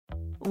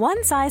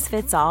One size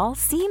fits all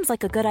seems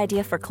like a good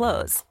idea for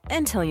clothes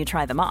until you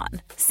try them on.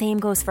 Same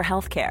goes for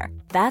healthcare.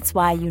 That's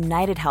why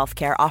United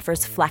Healthcare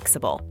offers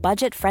flexible,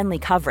 budget-friendly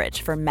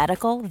coverage for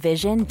medical,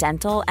 vision,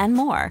 dental, and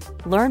more.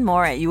 Learn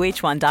more at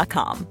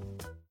uh1.com.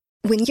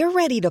 When you're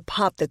ready to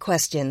pop the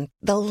question,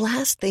 the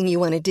last thing you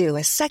want to do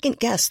is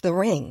second-guess the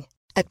ring.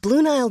 At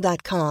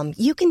BlueNile.com,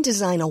 you can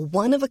design a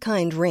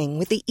one-of-a-kind ring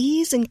with the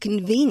ease and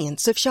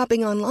convenience of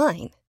shopping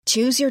online.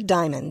 Choose your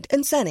diamond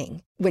and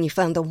setting. When you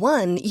find the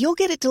one, you'll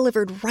get it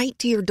delivered right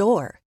to your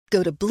door.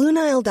 Go to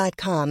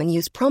BlueNile.com and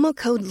use promo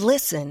code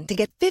LISTEN to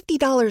get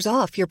 $50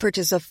 off your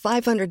purchase of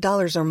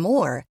 $500 or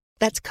more.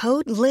 That's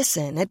code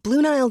LISTEN at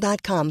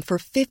BlueNile.com for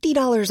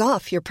 $50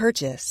 off your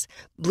purchase.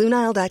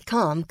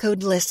 BlueNile.com,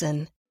 code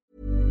LISTEN.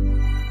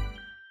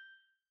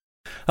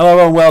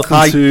 Hello and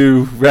welcome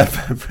to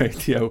Rev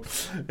Radio.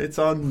 It's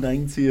our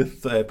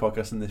 90th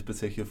podcast in this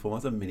particular format.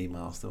 It's a mini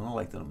milestone. I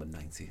like the number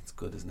 90. It's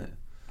good, isn't it?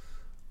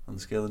 On the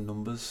scale of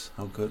numbers,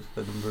 how good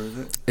the number is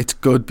it? It's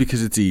good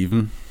because it's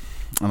even,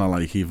 and I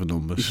like even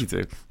numbers. You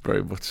do,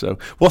 very much so.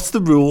 What's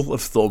the rule of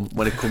thumb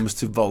when it comes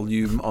to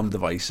volume on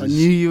devices? I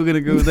knew you were going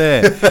to go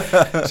there.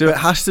 So it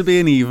has to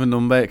be an even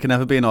number. It can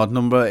never be an odd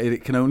number.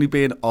 It can only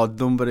be an odd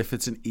number if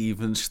it's an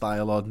even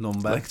style odd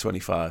number. Like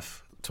 25.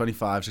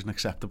 25 is an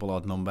acceptable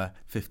odd number.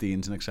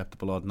 15 is an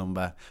acceptable odd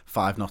number.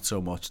 5 not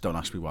so much. Don't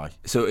ask me why.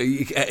 So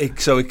it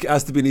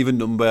has to be an even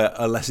number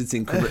unless it's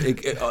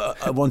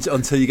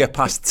until you get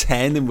past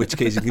 10, in which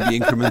case it can be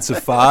increments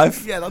of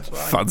 5. Yeah, that's right.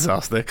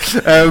 Fantastic.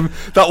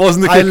 That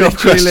wasn't the I kick-off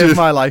literally question. live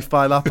my life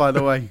by that, by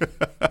the way.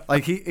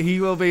 Like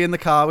he will be in the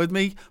car with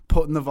me,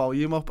 putting the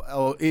volume up,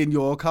 or in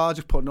your car,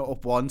 just putting it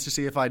up once to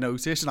see if I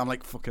notice, and I'm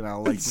like, fucking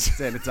hell, like, just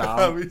turn it down.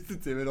 I used to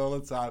do it all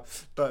the time.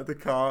 But the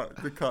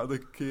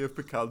Kia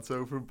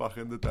Picanto from back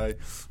in the day,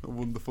 a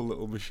wonderful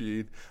little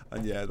machine,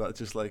 and yeah, that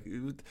just like,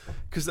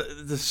 because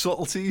the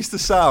subtleties, the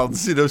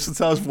sounds, you know,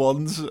 sometimes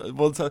one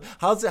time.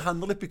 How does it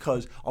handle it?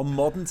 Because on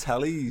modern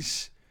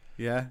tellies,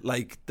 yeah,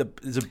 like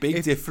there's a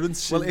big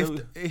difference. Well,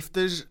 if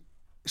there's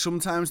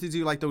sometimes they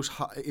do like those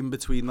in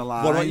between the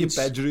lines. What about your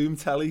bedroom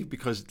telly?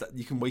 Because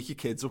you can wake your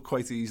kids up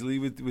quite easily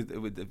with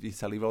if your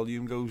telly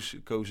volume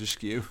goes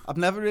askew. I've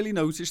never really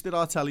noticed that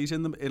our telly's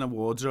in a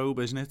wardrobe,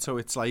 isn't it? So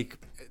it's like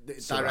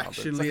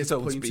directionally it's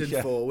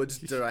pointed forwards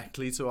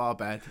directly to our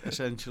bed,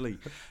 essentially.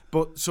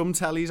 But some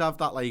tellies have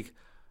that like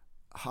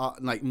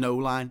no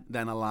line,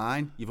 then a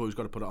line. You've always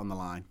got to put it on the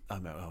line.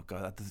 Oh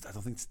god, I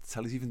don't think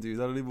tellies even do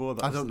that anymore.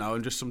 I don't know,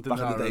 and just something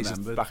that I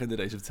remembered. Back in the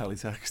days of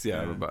teletext, yeah.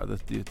 I remember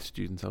the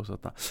students' house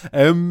had that.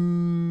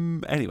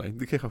 Anyway,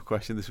 the kick-off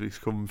question this week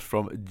comes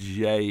from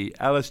J.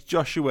 Ellis,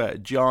 Joshua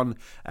John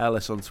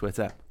Ellis on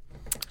Twitter.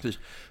 It says,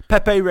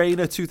 Pepe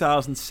Reina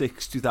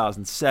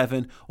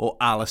 2006-2007 or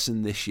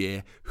Alisson this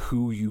year,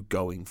 who you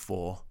going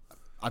for?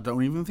 I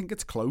don't even think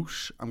it's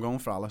close. I'm going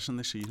for Alisson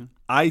this season.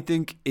 I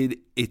think it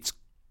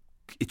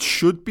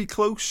should be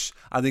close.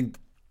 I think,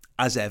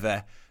 as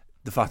ever,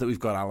 the fact that we've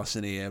got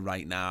Alisson here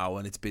right now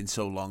and it's been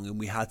so long and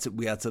we had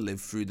to live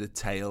through the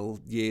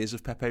tail years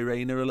of Pepe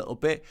Reina a little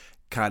bit,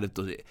 kind of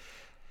does it.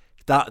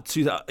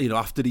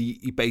 After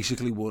he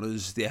basically won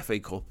us the FA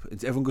Cup.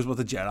 Everyone goes about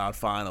the Gerrard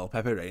final.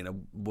 Pepe Reina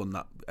won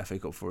that FA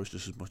Cup for us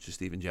just as much as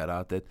Steven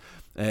Gerrard did,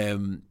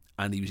 and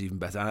he was even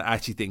better. I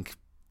actually think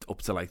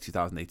up to like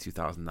 2008,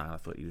 2009, I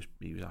thought he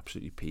was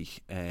absolutely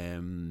peak.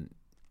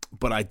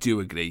 But I do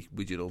agree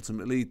with you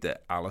ultimately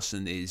that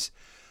Alisson is.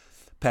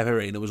 Pepe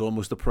Reina was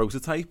almost a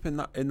prototype in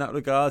that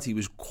regard. He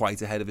was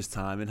quite ahead of his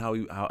time in how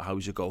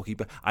he's a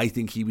goalkeeper. I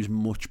think he was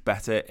much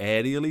better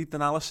aerially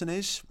than Alisson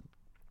is.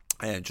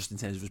 Just in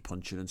terms of his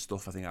punching and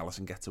stuff, I think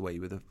Alisson gets away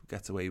with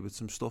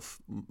some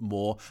stuff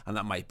more, and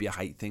that might be a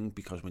height thing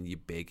because when you're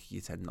big,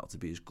 you tend not to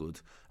be as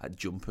good at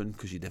jumping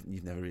because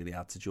you've never really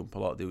had to jump a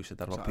lot. They always said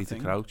that about Peter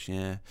Crouch.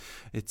 Yeah,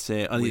 it's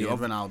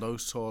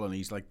Ronaldo's tall and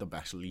he's like the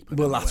best leaper.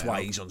 Well, that's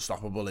why he's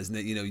unstoppable, isn't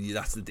it? You know,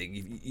 that's the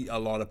thing. A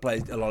lot of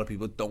players, a lot of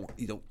people don't.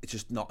 It's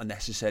just not a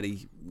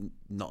necessary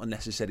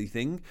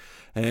thing.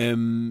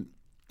 Pepe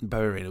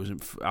Reina was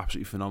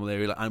absolutely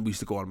phenomenal, and we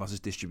used to go on about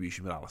his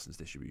distribution, but Alisson's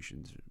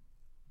distribution.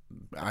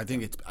 I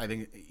think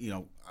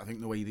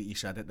the way that you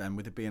said it then,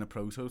 with it being a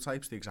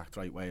prototype, is the exact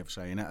right way of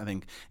saying it. I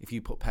think if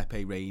you put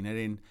Pepe Reina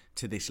in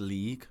to this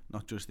league,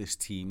 not just this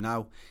team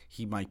now,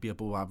 he might be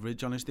above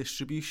average on his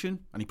distribution,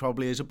 and he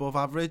probably is above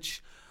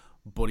average,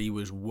 but he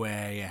was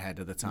way ahead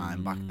of the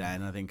time back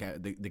then. I think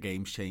the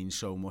game's changed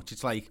so much.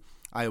 It's like,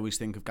 I always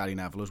think of Gary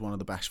Neville as one of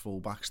the best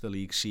fullbacks the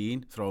league's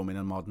seen. Throw him in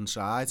a modern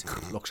side,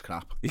 looks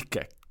crap. He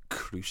get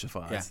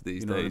crucified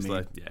these days. I mean?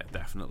 Like, yeah,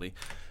 definitely.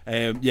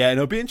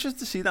 It'll be interesting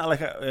to see that. Like,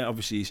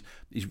 obviously,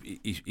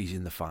 he's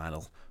in the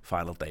final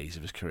days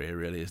of his career,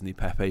 really, isn't he,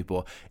 Pepe?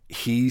 But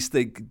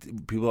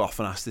people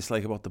often ask this,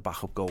 like, about the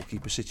backup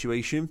goalkeeper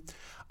situation.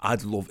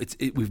 I'd love it.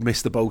 We've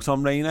missed the boat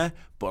on Reina,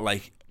 but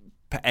like,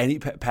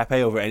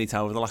 Pepe over any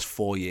time over the last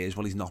 4 years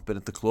while he's not been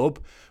at the club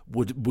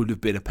would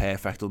have been a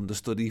perfect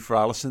understudy for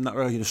Alisson. That,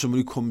 you know, someone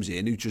who comes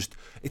in who just,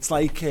 it's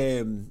like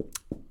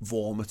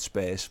Vorm at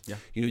Spurs. Yeah.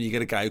 You know, you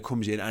get a guy who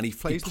comes in and he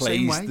plays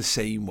the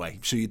same way,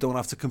 so you don't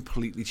have to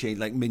completely change.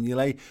 Like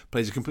Mignolet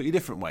plays a completely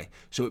different way,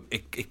 so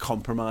it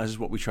compromises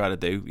what we try to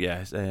do.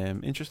 Yeah,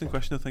 interesting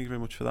question. Thank you very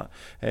much for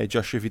that,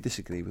 Joshua. If you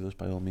disagree with us,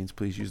 by all means,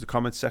 please use the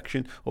comments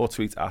section or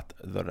tweet at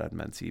the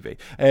Redmen TV.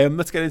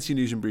 Let's get into your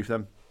news in brief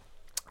then.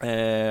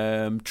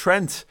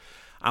 Trent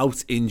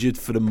out injured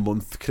for a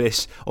month,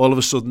 Chris. All of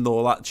a sudden,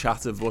 all that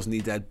chat of wasn't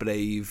he dead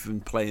brave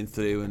and playing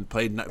through and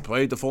played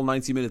the full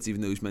 90 minutes even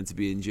though he was meant to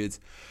be injured.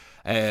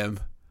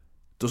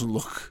 Doesn't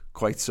look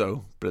quite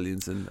so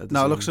brilliant.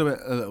 No, it looks a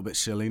little bit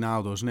silly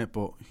now, doesn't it?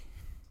 But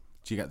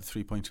do you get the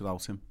 3 points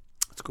without him?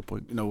 That's a good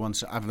point.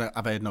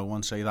 I've heard no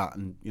one say that,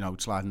 and you know,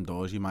 sliding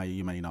doors, you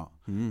may not.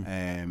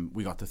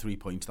 We got the 3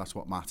 points. That's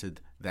what mattered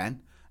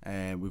then.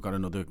 We've got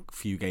another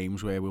few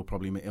games where he'll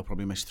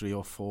probably miss 3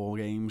 or 4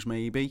 games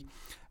maybe.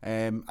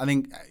 I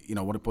think, you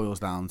know, what it boils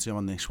down to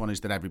on this one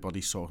is that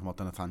everybody's talking about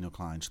the Nathaniel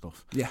Klein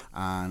stuff. Yeah.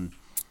 And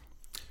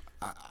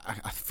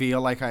I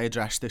feel like I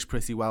addressed this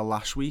pretty well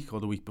last week or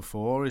the week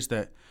before, is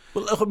that...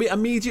 Well, look, I mean,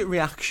 immediate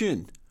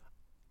reaction,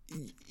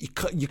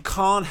 you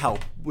can't help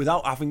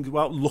without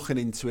looking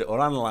into it or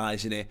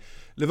analysing it.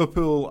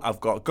 Liverpool have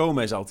got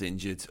Gomez out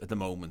injured at the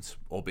moment,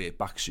 albeit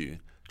back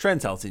soon.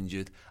 Trent out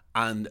injured.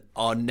 And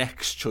our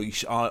next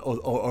choice,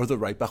 or the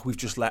right back, we've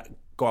just let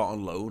go out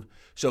on loan.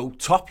 So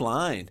top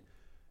line,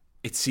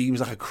 it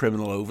seems like a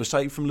criminal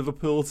oversight from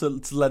Liverpool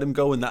to let him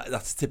go, and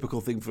that's a typical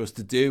thing for us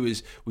to do.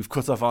 Is we've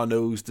cut off our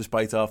nose to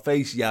spite our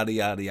face, yada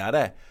yada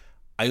yada.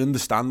 I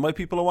understand why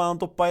people are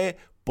wound up by it,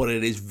 but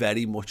it is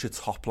very much a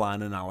top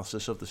line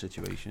analysis of the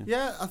situation.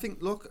 Yeah, I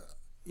think, look,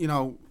 you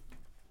know,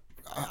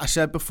 I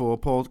said before,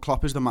 Paul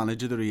Klopp is the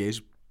manager that he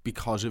is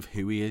because of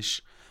who he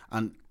is,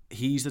 and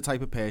he's the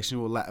type of person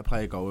who will let a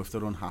player go if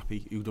they're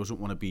unhappy, who doesn't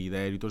want to be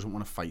there, who doesn't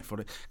want to fight for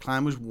it.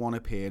 Klein was one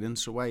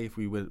appearance away, if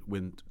we were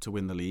to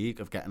win the league,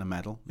 of getting a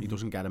medal. He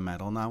doesn't get a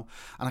medal now.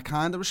 And I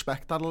kind of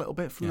respect that a little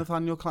bit from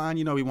Nathaniel Klein.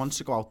 You know, he wants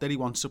to go out there, he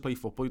wants to play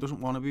football, he doesn't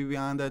want to be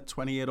behind a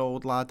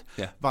 20-year-old lad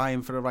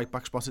vying for a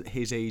right-back spot at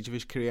his age of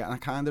his career, and I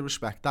kind of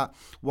respect that.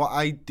 What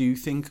I do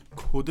think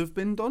could have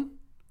been done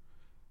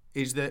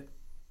is that,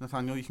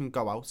 Nathaniel, you can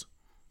go out.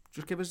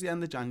 Just give us the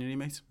end of January,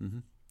 mate. Mm-hmm.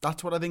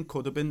 That's what I think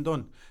could have been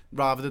done,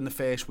 rather than the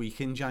first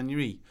week in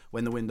January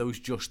when the window's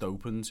just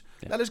opened.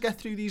 Let us get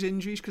through these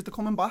injuries because they're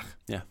coming back.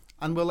 Yeah.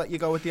 And we'll let you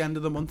go at the end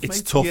of the month,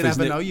 mate. Tough, you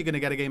never know. You're going to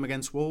get a game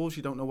against Wolves.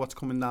 You don't know what's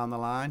coming down the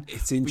line.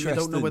 It's interesting.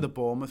 But you don't know whether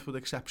Bournemouth would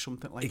accept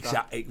something like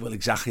that. Well,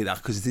 exactly that,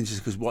 because it's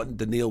interesting because what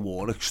the Neil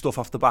Warnock stuff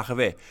off the back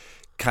of it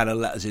kind of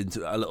let us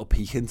into a little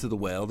peek into the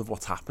world of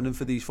what's happening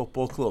for these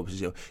football clubs.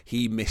 You know,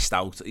 he missed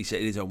out. He said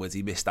in his own words,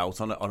 he missed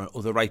out on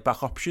other right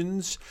back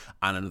options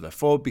and another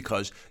forward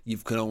because you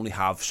can only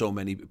have so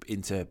many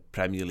into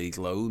Premier League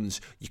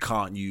loans. You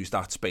can't use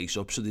that space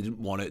up, so they didn't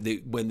want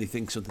it. When they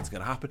think something's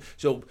going to happen,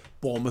 so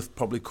Bournemouth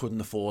probably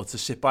couldn't afford to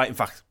sit by. In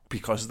fact,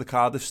 because of the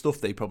Cardiff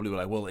stuff, they probably were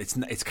like, well,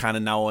 it's kind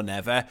of now or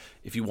never.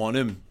 If you want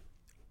him,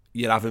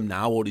 you'll have him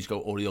now, or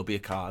he'll be a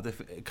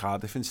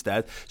Cardiff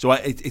instead. So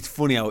it's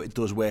funny how it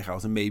does work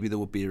out, and maybe there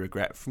would be a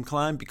regret from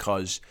Klein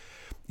because,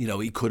 you know,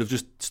 he could have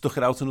just stuck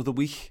it out another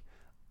week,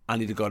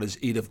 and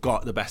he'd have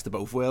got the best of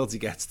both worlds. He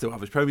gets to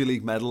have his Premier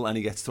League medal, and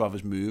he gets to have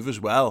his move as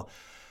well.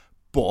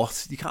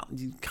 But you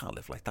can't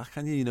live like that,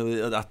 can you? You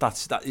know,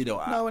 that's that. You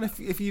know. No, and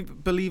if you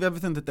believe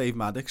everything that Dave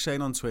Maddox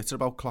saying on Twitter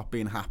about Klopp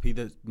being happy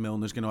that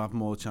Milner's going to have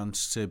more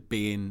chance to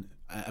be an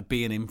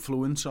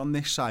influence on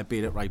this side, be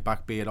it at right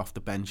back, be it off the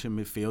bench in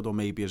midfield, or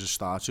maybe as a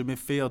starter in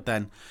midfield,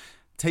 then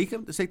take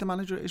the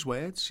manager at his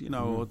words, you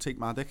know, or take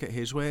Maddox at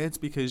his words,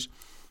 because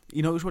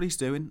he knows what he's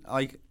doing.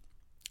 Like,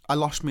 I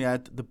lost my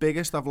head. The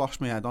biggest I've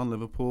lost my head on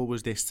Liverpool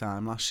was this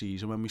time last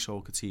season when we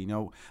sold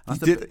Coutinho.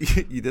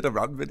 You did a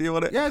rant video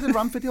on it? Yeah, I did a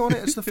rant video on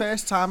it. It's the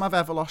first time I've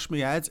ever lost my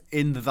head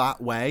in that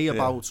way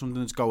about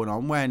something that's going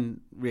on when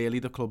really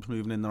the club's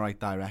moving in the right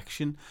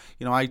direction.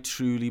 You know, I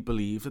truly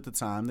believed at the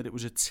time that it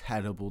was a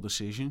terrible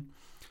decision,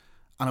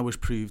 and I was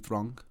proved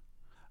wrong.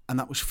 And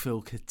that was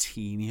Phil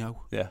Coutinho.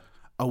 Yeah.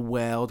 A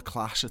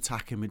world-class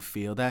attacking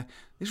midfielder.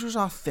 This was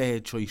our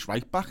third choice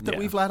right back that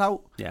we've let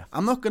out. Yeah.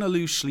 I'm not going to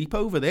lose sleep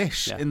over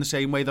this in the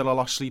same way that I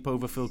lost sleep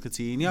over Phil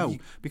Coutinho,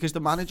 because the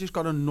manager's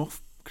got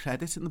enough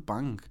credit in the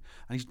bank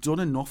and he's done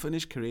enough in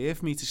his career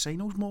for me to say he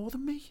knows more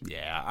than me.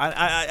 Yeah,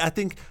 I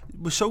think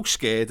we're so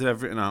scared of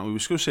everything. We were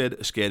so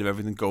scared of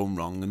everything going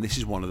wrong, and this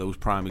is one of those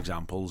prime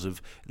examples of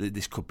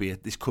this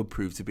could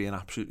prove to be an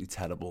absolutely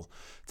terrible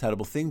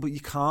thing. But you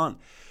can't.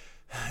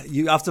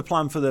 You have to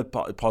plan for the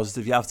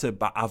positive. You have to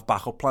have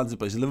backup plans in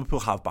place. And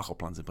Liverpool have backup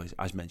plans in place.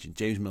 As mentioned,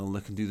 James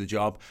Milner can do the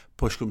job.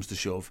 Push comes to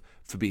shove,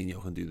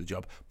 Fabinho can do the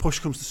job. Push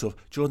comes to shove,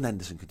 Jordan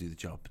Henderson can do the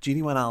job.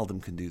 Gini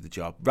Wijnaldum can do the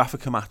job. Rafa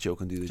Camacho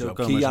can do the job.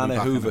 Kiana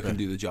Hoover can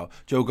do the job.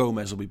 Joe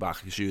Gomez will be back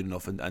soon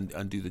enough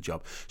and do the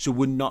job. So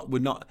we're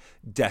not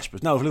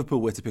desperate. Now, if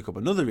Liverpool were to pick up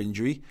another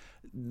injury,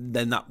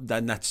 then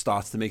that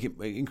starts to make it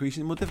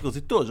increasingly more difficult.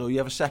 It does, or you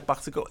have a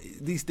setback to go.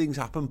 These things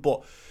happen,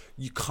 but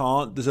you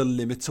can't. There's a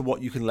limit to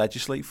what you can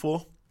legislate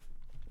for.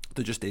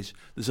 There just is.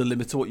 There's a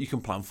limit to what you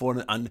can plan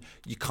for, and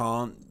you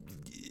can't.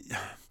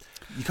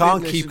 You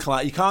can't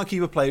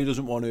keep a player who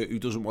doesn't want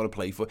to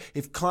play for.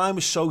 If Klein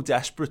was so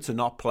desperate to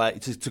not play,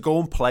 to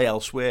go and play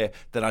elsewhere,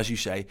 that, as you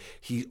say,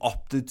 he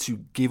opted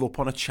to give up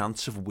on a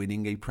chance of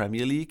winning a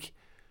Premier League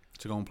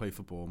to go and play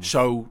for Bournemouth.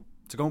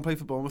 To go and play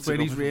for Bournemouth, where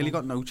he's really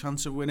got no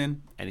chance of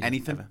winning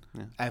anything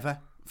ever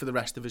for the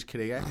rest of his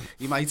career.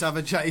 He might have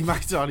a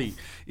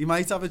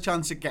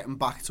chance of getting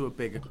back to a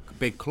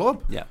big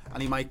club. Yeah,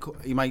 and he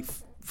might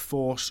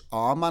force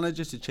our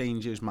manager to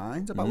change his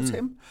mind about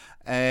him.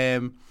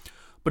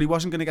 But he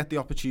wasn't going to get the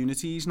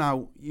opportunities.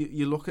 Now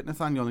you look at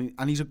Nathaniel,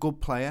 and he's a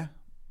good player,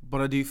 but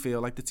I do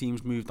feel like the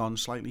team's moved on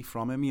slightly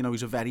from him. You know,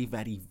 he's a very,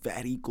 very,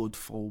 very good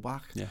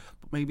fullback. Yeah.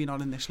 Maybe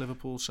not in this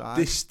Liverpool side.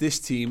 This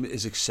team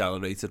is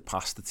accelerated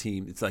past the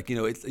team. It's like,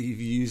 you've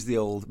used the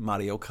old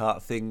Mario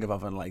Kart thing of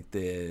having like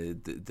the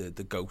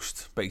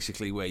ghost,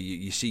 basically, where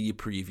you see your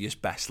previous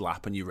best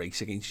lap and you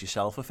race against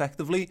yourself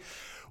effectively.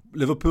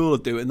 Liverpool are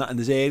doing that, and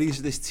there's areas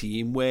of this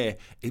team where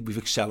we've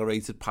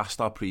accelerated past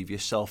our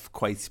previous self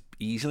quite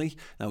easily.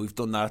 Now, we've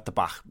done that at the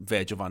back.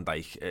 Virgil van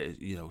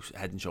Dijk,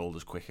 head and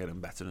shoulders quicker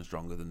and better and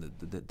stronger than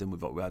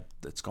we've had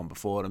that's gone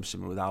before him.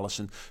 Similar with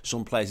Alisson.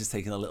 Some players it's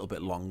taken a little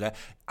bit longer.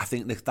 I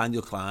think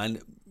Nathaniel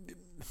Klein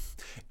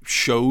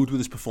showed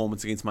with his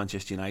performance against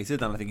Manchester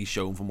United, and I think he's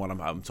shown, from what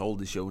I'm told,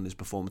 he's shown his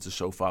performances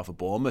so far for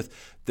Bournemouth,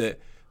 that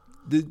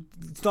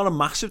it's not a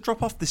massive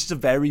drop-off. This is a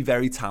very,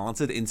 very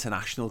talented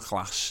international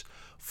class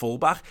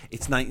fullback.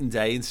 It's night and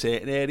day in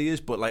certain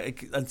areas, but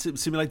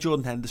similar like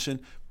Jordan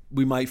Henderson,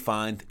 we might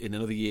find in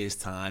another year's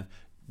time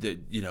that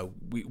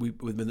we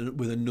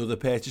with another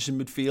purchase in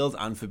midfield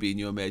and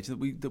Fabinho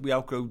emerging that we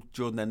outgrow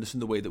Jordan Henderson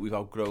the way that we've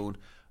outgrown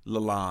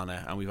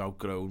Lallana, and we'll get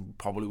outgrown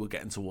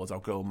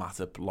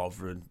Matip,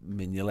 Lovren,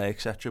 Mignolet,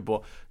 etc.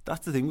 But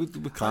that's the thing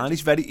with Klein.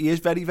 He is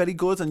very, very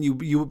good, and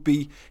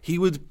he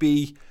would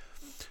be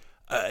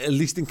at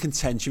least in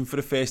contention for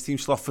the first team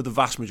slot for the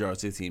vast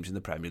majority of teams in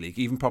the Premier League,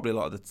 even probably a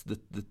lot of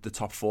the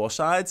top four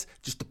sides.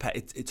 Just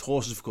it's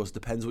horses, of course.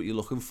 Depends what you're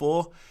looking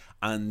for,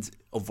 and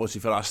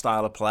unfortunately for our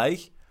style of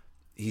play,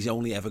 he's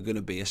only ever going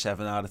to be a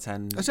 7 out of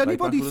 10. Has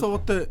anybody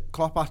thought that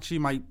Klopp actually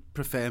might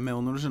prefer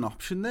Milner as an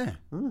option there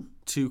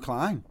to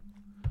Klein?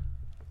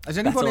 Has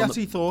anybody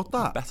actually thought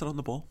that? Better on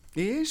the ball.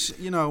 He is,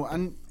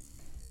 and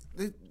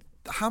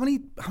how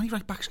many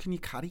right backs can you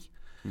carry?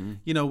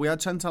 We had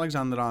Trent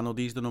Alexander-Arnold,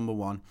 he's the number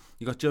one.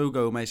 You've got Joe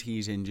Gomez,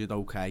 he's injured,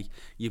 okay.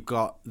 You've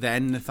got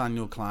then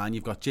Nathaniel Klein,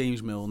 you've got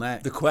James Milner.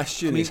 The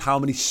question is, how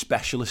many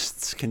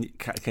specialists can you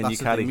carry?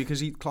 Thing,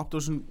 because Klopp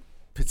doesn't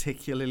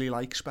particularly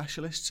like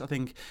specialists. I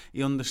think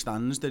he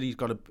understands that he's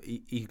going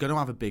to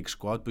have a big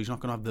squad, but he's not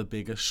going to have the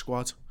biggest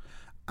squad.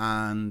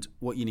 And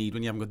what you need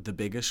when you haven't got the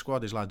biggest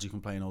squad is lads who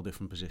can play in all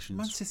different positions.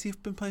 Man City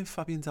have been playing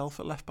Fabian Delph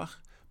at left back.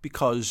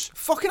 Because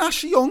fucking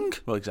Ashley Young.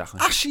 Well, exactly.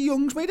 Ashley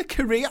Young's made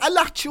an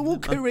actual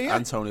career.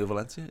 Antonio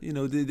Valencia.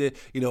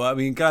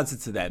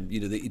 Granted to them,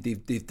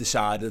 they've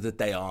decided that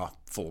they are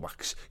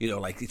fullbacks.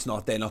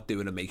 They're not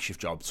doing a makeshift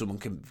job.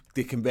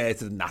 They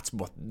converted, and that's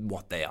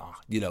what they are.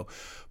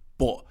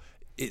 But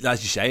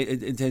as you say,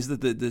 in terms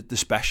of the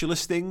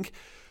specialist thing,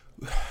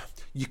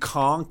 you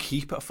can't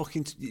keep a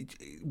fucking.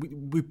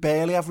 We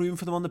barely have room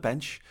for them on the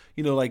bench.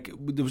 There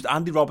was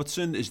Andy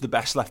Robertson is the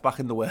best left back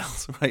in the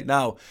world right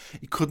now.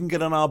 He couldn't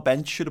get on our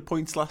bench at a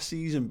point last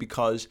season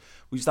because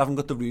we just haven't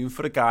got the room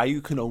for a guy who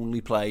can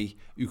only play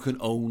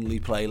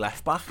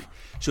left back.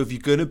 So if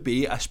you're going to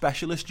be a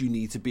specialist, you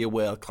need to be a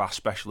world class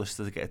specialist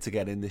to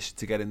get in this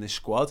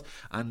squad.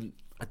 And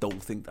I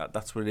don't think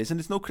that's what it is. And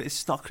it's not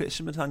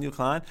criticism of Nathaniel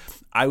Klein.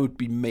 I would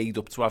be made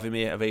up to have him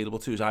here available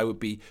to us. I would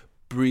be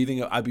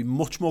I'd be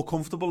much more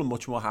comfortable and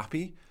much more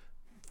happy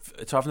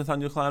to have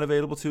Nathaniel Klein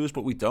available to us,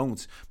 but we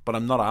don't. But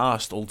I'm not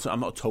arsed. I'm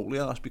not totally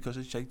arsed because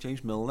it's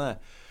James Milner.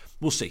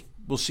 We'll see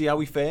how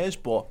he fares,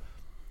 but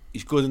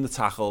he's good in the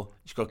tackle.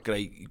 He's got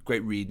great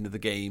reading of the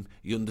game.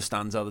 He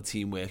understands how the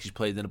team works. He's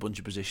played in a bunch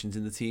of positions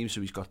in the team,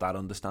 so he's got that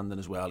understanding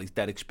as well. He's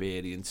dead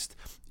experienced.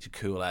 He's a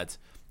cool head.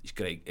 He's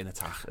great in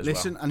attack as well.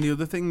 Listen, and the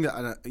other thing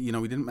that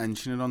we didn't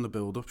mention it on the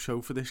build-up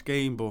show for this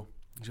game, but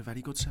he's a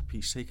very good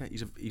set-piece taker.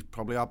 He's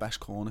probably our best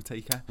corner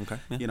taker. Okay,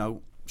 yeah.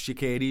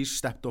 Shaqiri's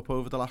stepped up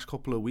over the last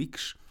couple of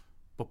weeks,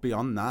 but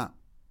beyond that,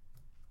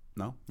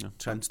 no.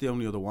 Trent's the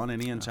only other one,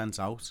 and Trent's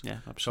out. Yeah,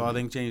 absolutely. So I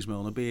think James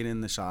Milner being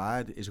in the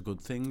side is a good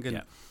thing.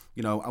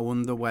 And I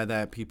wonder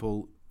whether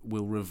people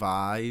will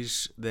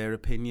revise their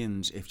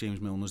opinions if James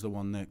Milner's the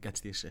one that gets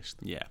the assist.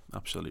 Yeah,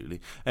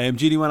 absolutely.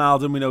 Gini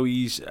Wijnaldum, we know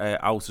he's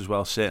out as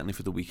well, certainly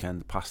for the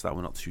weekend. Past that,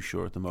 we're not too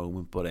sure at the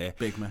moment. But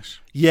big miss.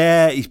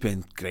 Yeah, he's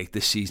been great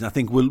this season. I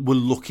think we're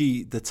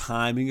lucky the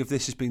timing of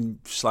this has been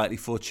slightly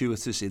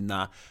fortuitous in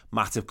that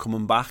Matip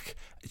coming back.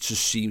 It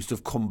just seems to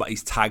have come back.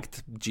 He's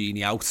tagged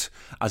Gini out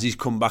as he's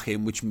come back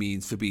in, which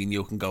means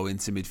Fabinho can go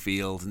into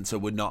midfield, and so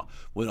we're not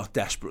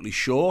desperately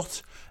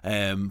short.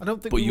 I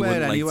don't think we were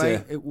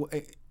anyway.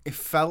 It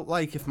felt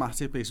like if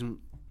Matip isn't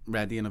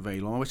ready and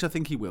available, which I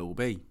think he will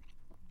be,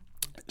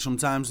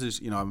 sometimes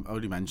there's, I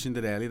already mentioned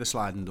it earlier, the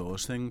sliding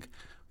doors thing,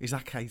 is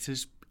that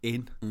Keita's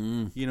in.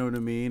 You know what I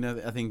mean?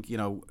 I think,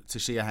 to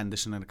see a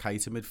Henderson and a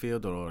Keita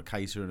midfield or a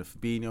Keita and a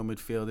Fabinho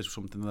midfield is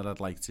something that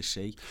I'd like to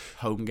see.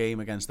 Home game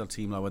against a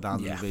team lower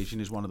down the division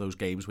is one of those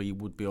games where you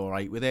would be all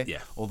right with it. Yeah.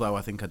 Although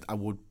I think I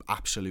would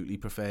absolutely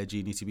prefer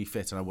Gini to be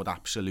fit, and I would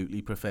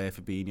absolutely prefer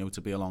Fabinho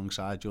to be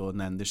alongside Jordan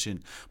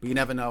Henderson. But you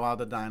never know how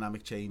the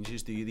dynamic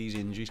changes, do you, these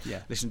injuries? Yeah.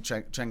 Listen,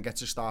 Trent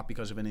gets a start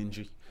because of an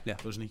injury,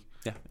 doesn't he?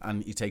 Yeah.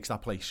 And he takes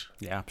that place.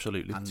 Yeah,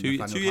 absolutely. And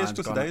 2 years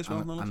ago today as well.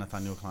 And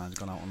Nathaniel Klein's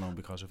gone out on loan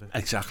because of it.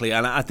 Exactly,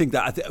 and I think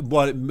that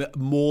what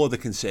more the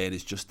concern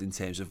is just in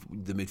terms of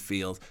the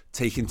midfield,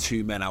 taking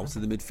 2 men out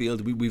of the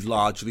midfield. We've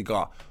largely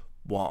got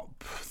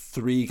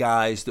 3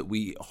 guys that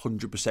we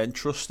 100%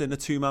 trust in a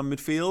 2-man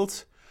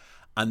midfield,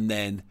 and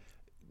then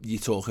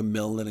you're talking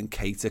Milner and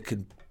Keita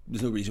can.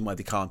 There's no reason why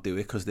they can't do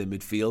it because they're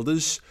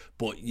midfielders.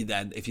 But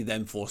if you're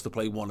then forced to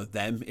play one of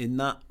them in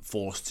that,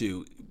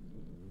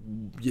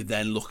 you're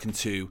then looking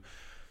to.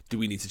 Do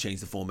we need to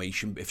change the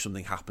formation if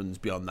something happens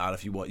beyond that?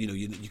 If you want,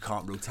 you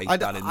can't rotate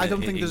that in. I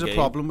don't think there's a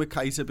problem with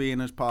Keita being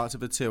as part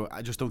of it too.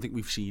 I just don't think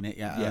we've seen it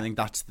yet. Yeah. I think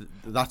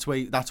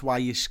that's why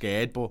you're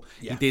scared. But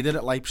he did it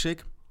at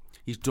Leipzig.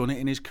 He's done it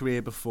in his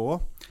career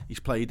before. He's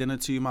played in a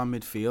 2-man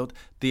midfield.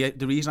 The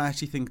reason I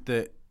actually think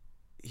that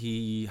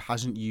he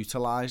hasn't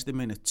utilised him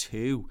in a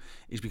 2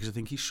 is because I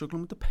think he's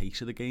struggling with the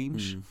pace of the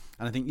games, and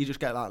I think you just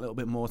get that little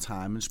bit more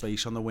time and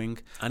space on the wing,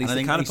 and I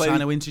think he's trying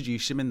to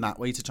introduce him in that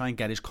way to try and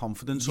get his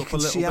confidence up a little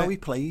bit. You can see how he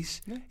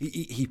plays. Yeah.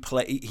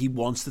 He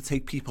wants to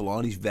take people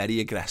on. He's very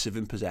aggressive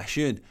in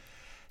possession.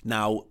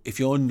 Now, if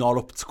you're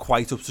not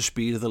quite up to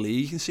speed of the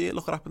league, you can see it.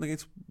 Look what happened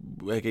against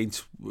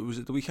was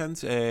it the weekend?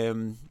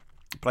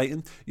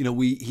 Brighton.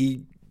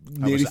 He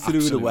nearly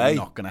threw it away.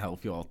 Not going to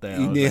help you out there.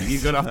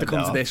 You're going to have to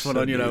come to this one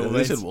on your own.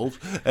 Listen, Wolves.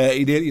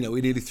 He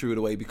nearly threw it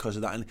away because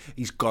of that, and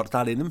he's got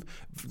that in him.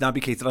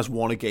 Naby Keita has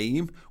won a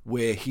game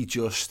where he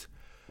just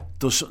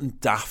does something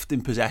daft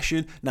in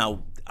possession.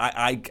 Now,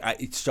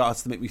 it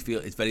starts to make me feel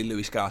it's very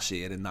Luis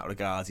Garcia in that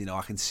regard.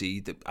 I can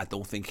see that I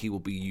don't think he will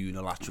be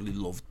unilaterally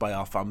loved by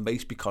our fan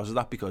base because of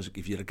that. Because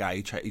if you're a guy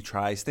who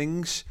tries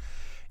things,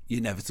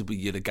 inevitably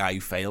you're a guy who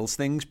fails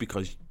things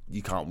because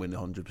you can't win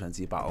 100% of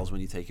your battles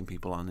when you're taking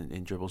people on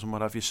in dribbles and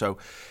what have you. So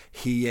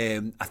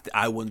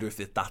I wonder if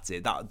that's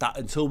it. That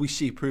until we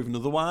see proven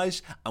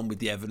otherwise, and with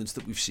the evidence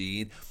that we've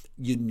seen,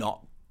 you're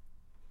not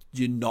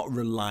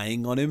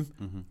relying on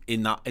him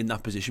in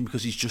that position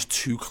because he's just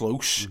too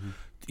close.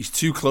 He's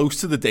too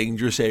close to the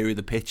dangerous area of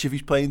the pitch if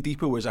he's playing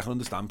deeper. Whereas I can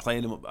understand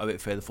playing him a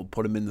bit further forward,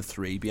 put him in the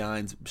 3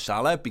 behind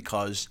Salah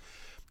because.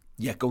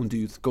 Yeah, go and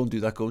do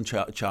that. Go and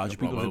charge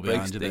people who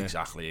breaks.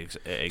 Exactly.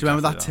 Do you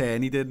remember that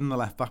turn he did in the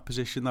left back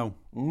position though?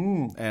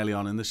 Early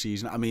on in the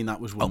season. I mean,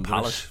 that was wondrous.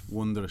 Palace.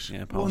 Wondrous.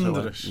 Yeah,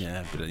 wondrous.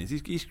 Yeah, brilliant.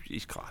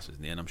 He's class,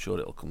 isn't he? And I'm sure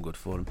it'll come good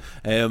for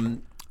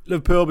him.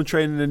 Liverpool have been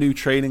training a new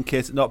training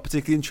kit. Not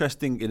particularly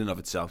interesting in and of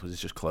itself because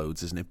it's just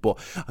clothes, isn't it? But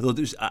I thought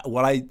it was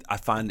what I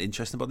find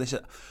interesting about this.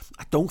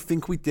 I don't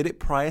think we did it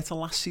prior to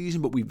last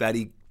season, but we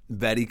very,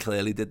 very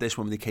clearly did this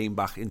when they came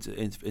back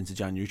into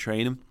January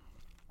training.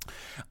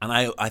 And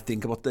I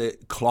think about the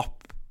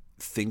Klopp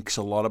thinks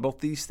a lot about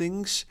these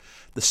things,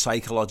 the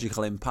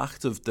psychological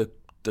impact of the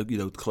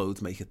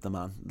clothes make it the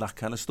man, that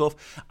kind of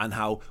stuff, and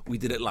how we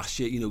did it last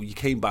year. You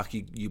came back,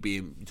 you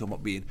talking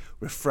about being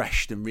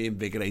refreshed and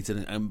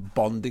reinvigorated and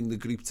bonding the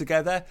group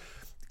together,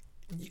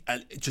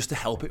 and just to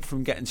help it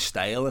from getting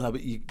stale. And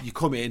you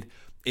come in.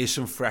 Here's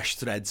some fresh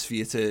threads for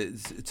you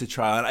to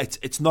try.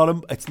 It's not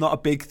a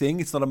big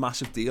thing. It's not a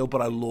massive deal.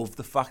 But I love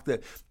the fact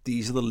that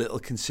these are the little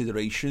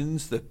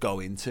considerations that go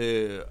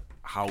into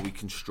how we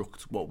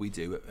construct what we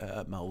do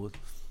at Melwood.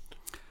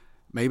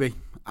 Maybe.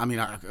 I mean,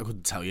 I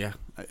couldn't tell you.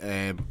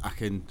 I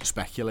can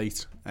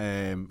speculate.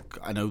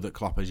 I know that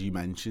Klopp, as you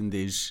mentioned,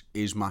 is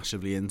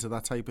massively into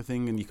that type of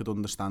thing, and you could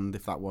understand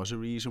if that was a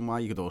reason why.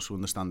 You could also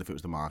understand if it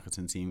was the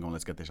marketing team going,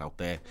 let's get this out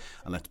there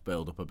and let's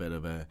build up a bit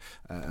of a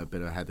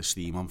head of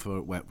steam on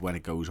for when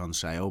it goes on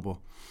sale.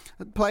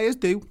 But players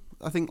do,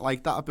 I think,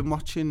 like that. I've been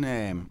watching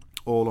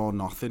All or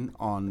Nothing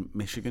on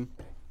Michigan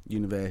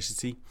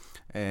University,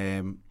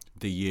 the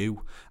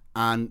U.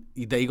 And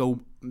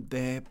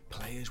their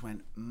players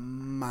went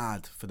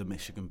mad for the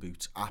Michigan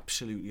boots,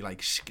 absolutely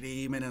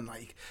screaming and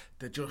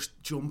they're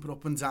just jumping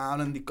up and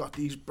down, and they've got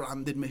these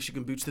branded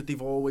Michigan boots that they've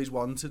always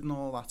wanted and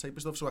all that type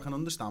of stuff. So I can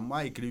understand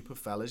why a group of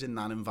fellas in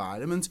that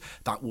environment,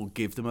 that will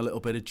give them a little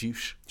bit of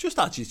juice. It's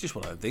just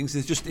one of the things.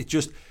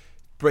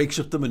 breaks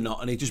up the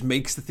monotony, just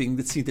makes the thing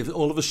that seems different.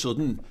 All of a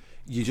sudden,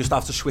 you just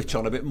have to switch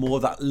on a bit more.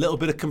 That little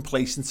bit of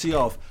complacency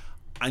of,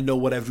 I know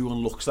what everyone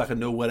looks like, I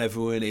know what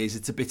everyone is.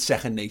 It's a bit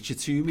second nature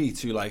to me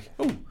to like,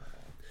 oh,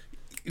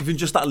 even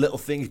just that little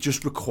thing, it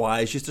just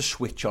requires you to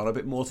switch on a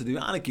bit more to do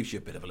it, and it gives you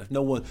a bit of a lift.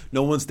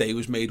 No one's day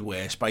was made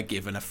worse by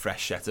giving a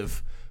fresh set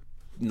of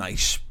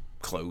nice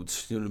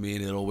clothes. You know what I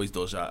mean? It always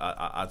does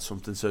add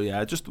something. So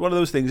yeah, just one of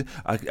those things.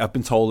 I've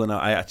been told, and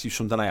I actually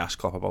something I asked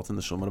Klopp about in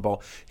the summer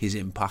about his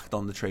impact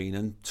on the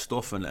training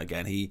stuff. And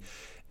again,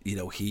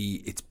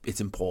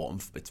 it's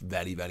important. It's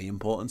very, very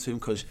important to him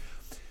because,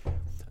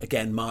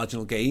 again,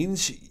 marginal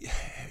gains.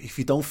 If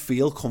you don't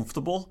feel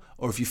comfortable,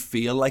 or if you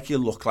feel like you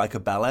look like a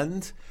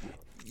bellend,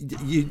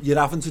 you're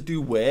having to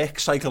do work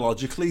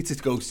psychologically to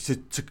go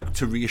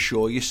to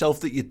reassure yourself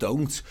that you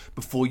don't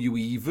before you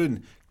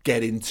even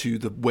get into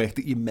the work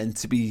that you're meant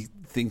to be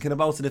thinking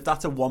about. And if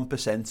that's a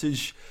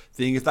 1%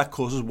 thing, if that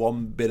causes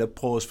one bit of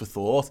pause for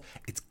thought,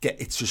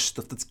 it's just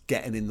stuff that's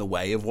getting in the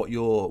way of what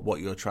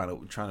you're trying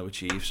to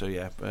achieve. So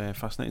yeah,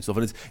 fascinating stuff.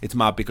 And it's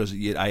mad because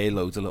I hear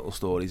loads of little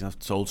stories, and I've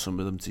told some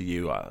of them to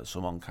you,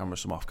 some on camera,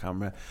 some off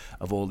camera,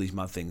 of all these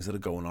mad things that are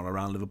going on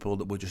around Liverpool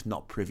that we're just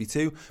not privy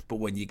to. But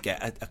when you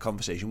get a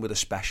conversation with a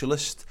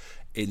specialist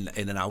in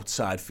an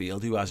outside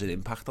field who has an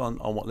impact on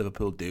what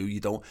Liverpool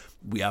do,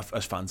 we have,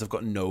 as fans, have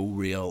got no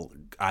real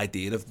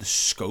idea of the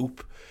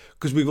scope,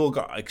 because we've all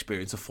got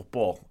experience of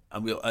football,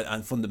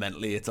 and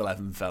fundamentally it's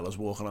 11 fellas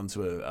walking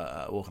onto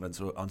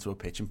a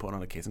pitch and putting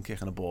on a kit and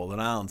kicking a ball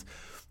around.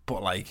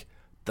 But like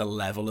the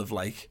level of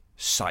like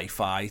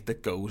sci-fi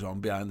that goes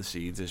on behind the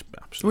scenes is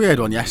absolutely. We had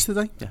one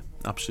yesterday. Yeah,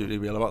 absolutely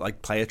real, about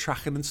like player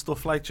tracking and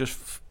stuff, like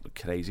just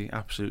crazy,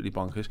 absolutely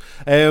bonkers.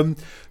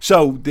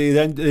 So the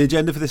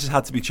agenda for this has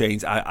had to be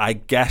changed. I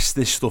guess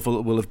this stuff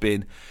will have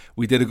been,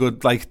 we did a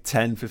good like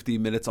 10-15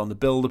 minutes on the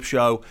build-up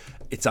show.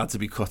 It's had to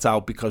be cut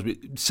out because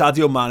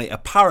Sadio Mane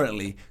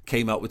apparently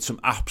came out with some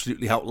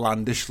absolutely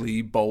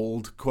outlandishly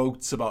bold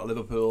quotes about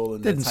Liverpool,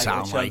 and didn't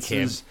sound like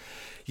him.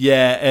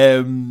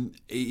 Yeah,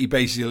 he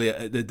basically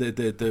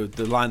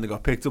the line that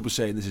got picked up was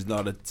saying this is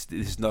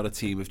not a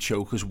team of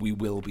chokers. We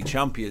will be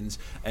champions.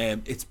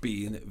 It's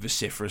been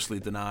vociferously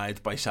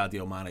denied by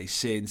Sadio Mane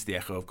since. The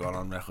Echo have gone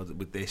on record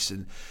with this,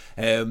 and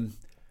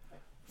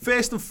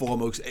first and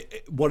foremost,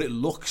 what it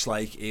looks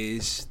like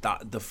is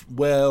that the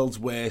world's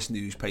worst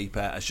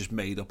newspaper has just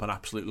made up an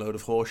absolute load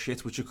of horse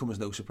shit, which will come as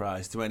no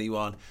surprise to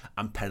anyone,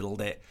 and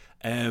peddled it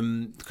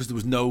because there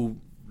was no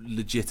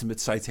legitimate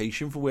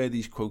citation for where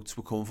these quotes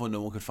were coming from.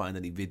 No one could find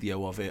any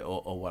video of it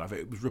or whatever.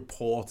 It was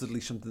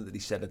reportedly something that he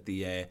said at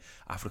the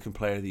African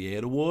Player of the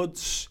Year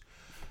Awards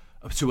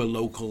to a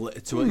local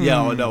institution. When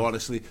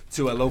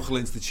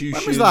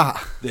was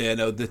that? Yeah,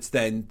 no, it's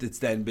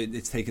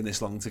taken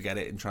this long to get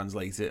it and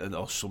translate it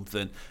or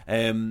something.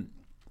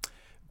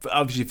 But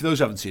obviously, for those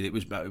who haven't seen it,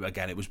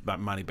 it was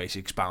Manny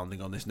basically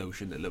expounding on this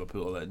notion that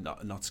Liverpool are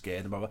not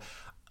scared about it.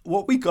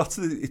 What we got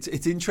to,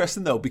 it's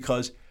interesting though,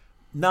 because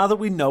now that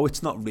we know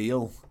it's not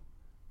real,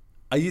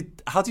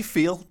 how do you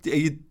feel?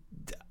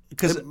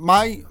 Because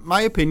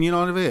my opinion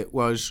on it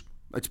was,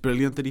 it's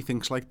brilliant that he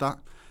thinks like that,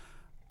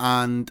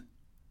 and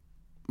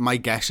my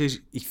guess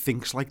is he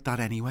thinks like that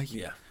anyway.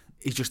 Yeah,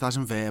 he just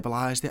hasn't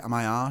verbalised it. Am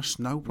I arse?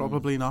 No,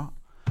 probably not.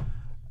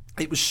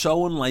 It was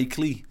so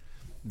unlikely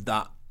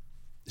that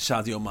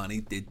Sadio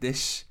Mane did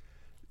this.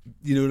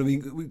 You know what I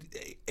mean?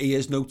 He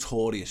is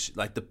notorious.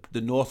 Like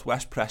the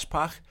Northwest Press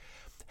Pack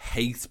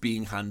hate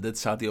being handed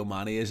Sadio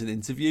Mane as an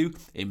interview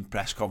in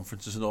press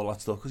conferences and all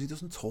that stuff because he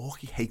doesn't talk.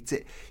 He hates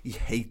it. He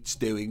hates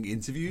doing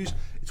interviews.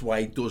 It's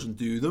why he doesn't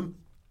do them.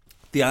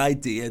 The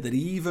idea that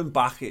even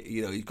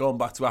he's gone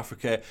back to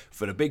Africa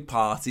for a big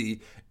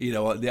party,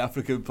 the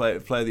African Player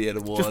of the Year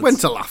Awards. Just went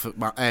to laugh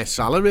at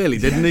Salah, really,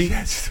 didn't he?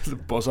 Yes, the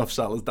buzz off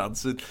Salah's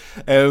dancing.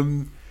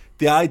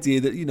 The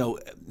idea that,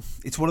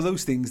 it's one of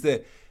those things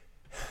that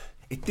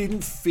it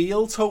didn't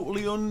feel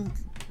totally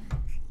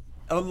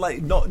I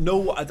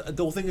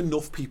don't think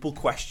enough people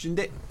questioned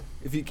it.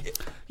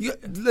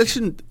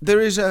 Listen,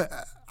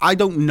 I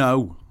don't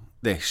know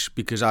this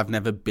because I've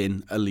never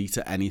been elite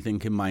at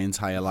anything in my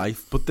entire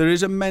life, but there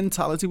is a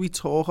mentality, we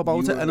talk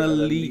about it, an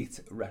elite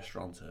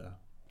restaurateur.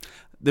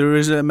 There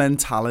is a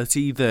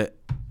mentality that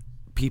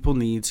people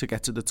need to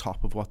get to the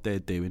top of what they're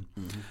doing.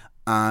 Mm-hmm.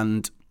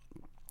 And,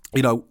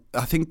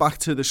 I think back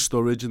to the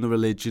Sturridge and the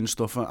religion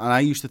stuff, and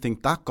I used to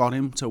think that got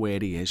him to where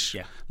he is.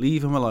 Yeah.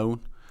 Leave him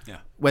alone. Yeah.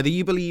 Whether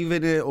you believe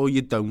in it or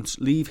you don't,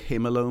 leave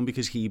him alone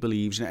because he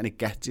believes in it, and it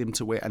gets him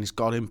to where, and it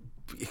got him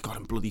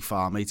bloody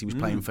far, mate. He was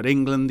playing for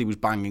England, he was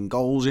banging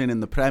goals in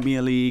the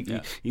Premier League,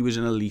 he was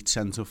an elite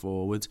centre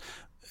forward.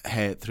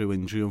 hurt through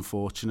injury,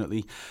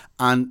 unfortunately.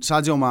 And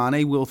Sadio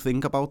Mane will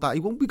think about that. He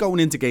won't be going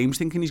into games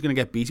thinking he's going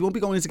to get beat. He won't be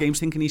going into games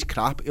thinking he's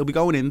crap. He'll be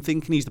going in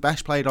thinking he's the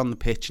best player on the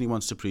pitch and he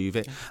wants to prove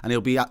it. And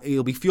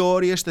he'll be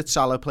furious that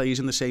Salah plays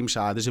in the same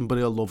side as him, but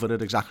he'll love it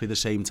at exactly the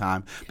same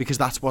time, because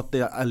that's what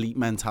the elite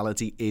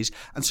mentality is.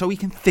 And so he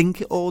can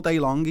think it all day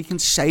long. He can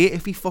say it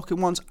if he fucking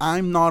wants.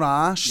 I'm not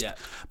arsed,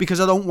 because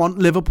I don't want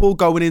Liverpool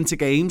going into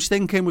games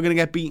thinking we're going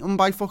to get beaten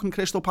by fucking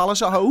Crystal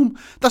Palace at home.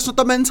 That's not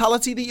the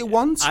mentality that you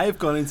want. I've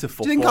gone into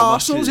football. Do you think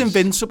Arsenal's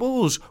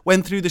Invincibles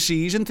went through the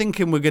season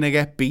thinking we're going to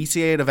get beat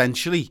here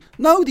eventually?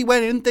 No, they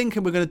went in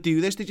thinking we're going to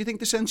do this. Did you think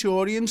the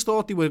Centurions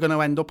thought they were going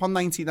to end up on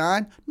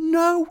 99?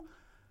 No.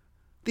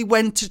 They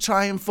went to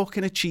try and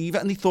fucking achieve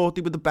it, and they thought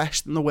they were the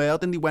best in the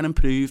world, and they went and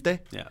proved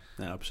it. Yeah,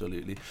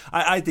 absolutely.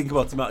 I think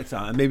about the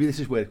time, and maybe this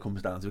is where it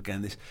comes down to,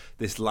 again,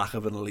 this lack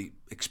of an elite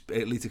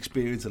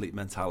experience, elite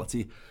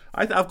mentality.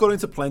 I've gone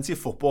into plenty of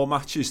football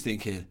matches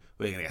thinking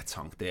we're going to get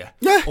tonked here,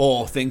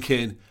 or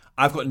thinking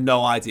I've got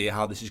no idea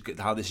how this is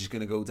going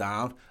to go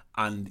down.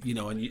 And you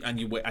know, and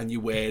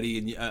you're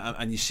wary,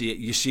 and you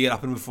see it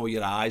happen before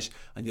your eyes,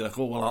 and you're like,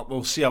 oh well,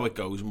 we'll see how it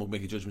goes, and we'll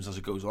make a judgment as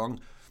it goes along.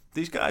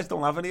 These guys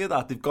don't have any of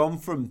that. They've gone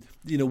from,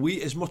 you know, we,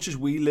 as much as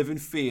we live in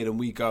fear, and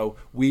we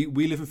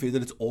live in fear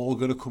that it's all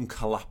going to come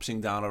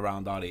collapsing down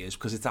around our ears,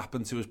 because it's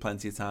happened to us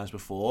plenty of times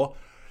before.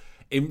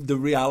 In the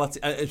reality,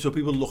 so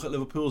people look at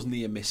Liverpool's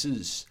near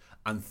misses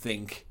and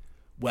think,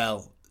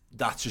 well,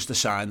 that's just a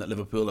sign that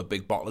Liverpool are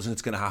big bottlers and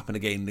it's going to happen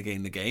again and again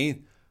and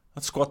again.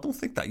 That squad don't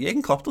think that.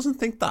 Jurgen Klopp doesn't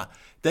think that.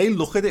 They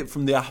look at it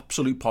from the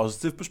absolute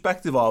positive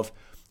perspective of,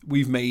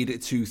 we've made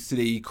it to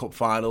 3 cup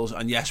finals,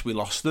 and yes, we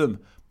lost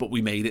them, but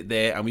we made it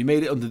there, and we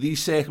made it under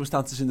these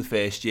circumstances in the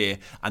first year,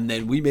 and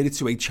then we made it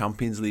to a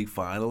Champions League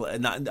final.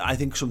 And that, I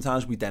think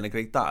sometimes we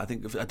denigrate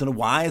that. I don't know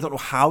why, I don't know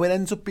how it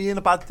ends up being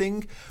a bad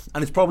thing,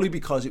 and it's probably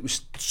because it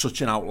was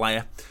such an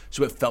outlier.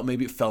 So it felt a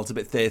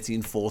bit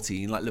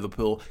 13-14, like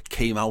Liverpool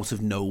came out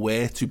of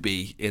nowhere to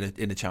be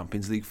in a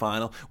Champions League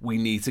final. We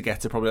need to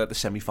get to probably like the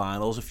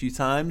semi-finals a few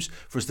times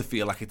for us to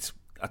feel like it's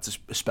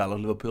a spell of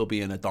Liverpool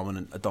being a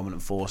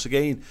dominant force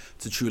again,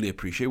 to truly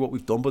appreciate what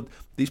we've done. But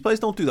these players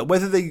don't do that.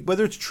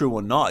 Whether it's true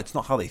or not, it's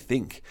not how they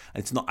think,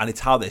 and it's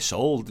how they're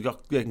sold.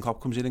 Jurgen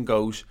Klopp comes in and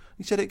goes,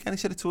 he said it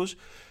to us,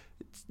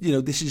 you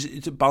know,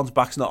 it's a bounce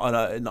back's not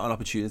an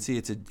opportunity,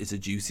 it's a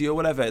duty or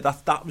whatever.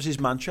 That was his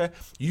mantra.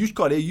 You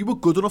got here, you were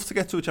good enough to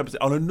get to a Champions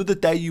League. On another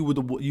day,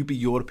 you'd be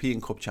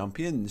European Cup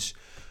champions.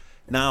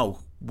 Now,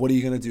 what are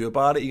you going to do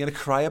about it? Are you going to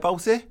cry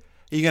about it?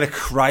 Are you going to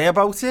cry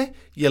about it,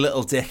 you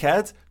little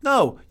dickhead?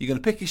 No, you're going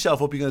to pick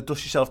yourself up, you're going to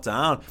dust yourself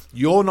down.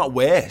 You're not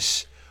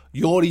worse.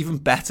 You're even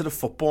better at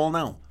football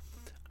now.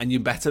 And you're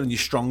better, and you're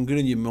stronger,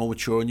 and you're more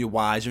mature, and you're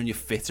wiser, and you're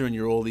fitter, and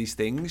you're all these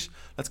things.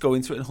 Let's go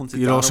into it and hunt it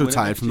down. You're also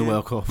tired from the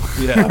World Cup.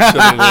 Yeah,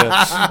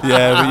 absolutely.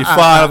 Yeah, but you're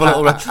fine, have a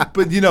little bit.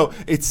 But you know,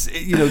 it's,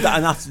 you know,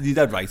 and that's, you're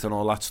dead right on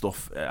all that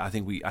stuff. I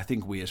think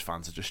we as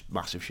fans are just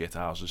massive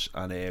shithouses,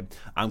 and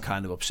I'm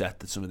kind of upset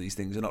that some of these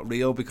things are not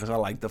real, because I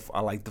like the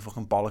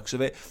fucking bollocks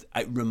of it.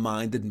 It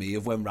reminded me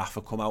of when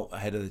Rafa come out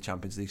ahead of the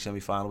Champions League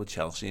semi-final with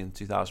Chelsea in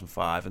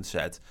 2005 and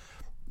said,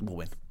 "We'll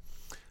win,"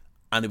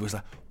 and it was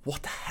like,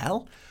 what the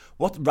hell?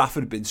 What, Rafa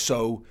had been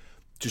so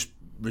just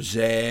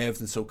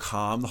reserved and so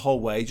calm the whole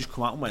way, just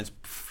come out and went,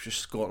 just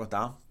scoring it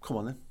down. Come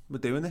on then, we're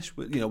doing this.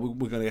 We're going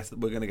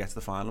to get to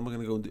the final, and we're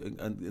going to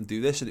go and do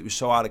this. And it was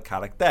so out of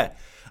character,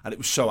 and it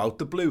was so out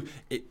the blue.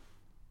 It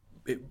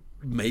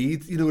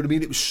made, you know what I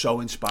mean? It was so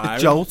inspiring.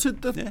 It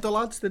jolted the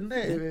lads, didn't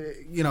it?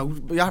 Yeah. You know,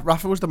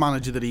 Rafa was the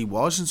manager that he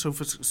was, and so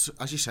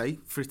as you say,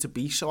 for it to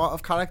be so out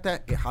of character,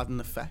 it had an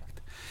effect.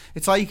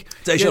 It's like,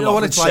 you know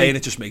what it's saying,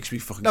 it just makes me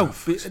fucking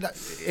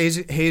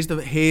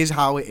here's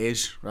how it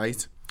is,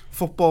 right?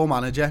 Football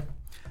Manager.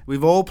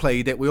 We've all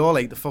played it. We all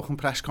hate the fucking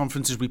press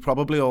conferences. We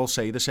probably all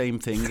say the same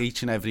thing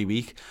each and every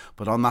week.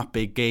 But on that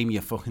big game, you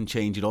fucking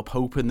change it up,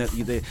 hoping that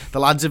the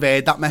lads have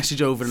heard that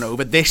message over and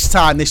over. This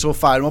time, this will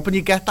fire them up, and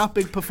you get that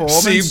big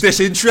performance. Seem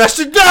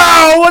disinterested.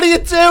 No, what are you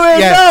doing?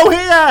 Yeah. No,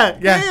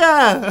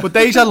 here. But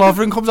Dejan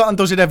Lovren comes out and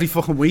does it every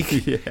fucking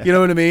week. Yeah. You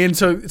know what I mean?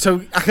 So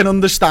I can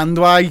understand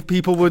why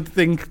people would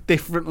think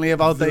differently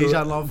about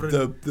Dejan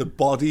Lovren. The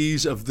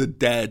bodies of the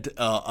dead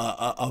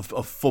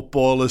of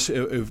footballers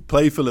who've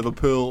played for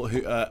Liverpool,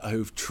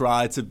 who've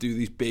tried to do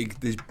these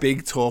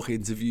big talk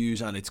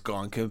interviews, and it's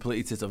gone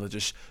completely to stuff. I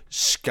just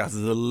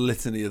scattered a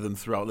litany of them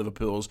throughout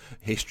Liverpool's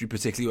history,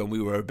 particularly when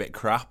we were a bit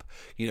crap.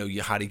 You know,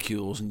 your Harry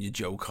Kewells and your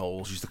Joe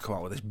Coles used to come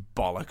out with this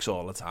bollocks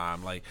all the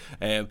time. Like,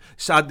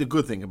 sad. The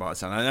good thing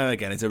about it, and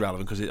again, it's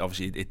irrelevant because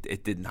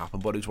it didn't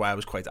happen, but it's why I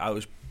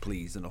was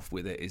pleased enough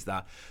with it, is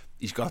that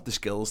he's got the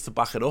skills to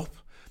back it up.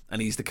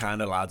 And he's the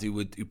kind of lad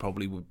who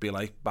probably would be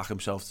like, back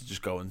himself to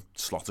just go and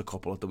slot a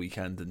couple at the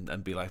weekend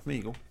and be like, there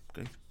you go.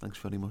 Okay, thanks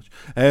very much.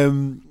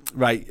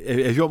 Right,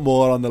 if you want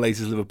more on the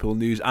latest Liverpool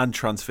news and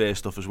transfer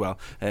stuff as well,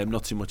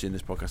 not too much in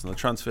this podcast on the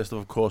transfer stuff,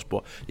 of course,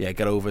 but yeah,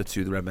 get over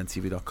to the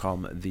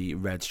redmentv.com. The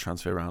Reds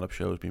transfer roundup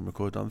show is being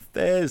recorded on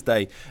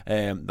Thursday.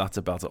 That's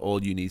about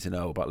all you need to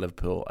know about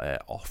Liverpool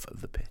off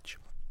the pitch.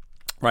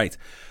 Right,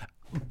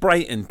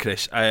 Brighton,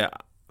 Chris.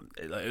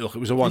 look, it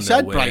was a 1-0 win. He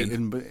said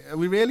Brighton, but are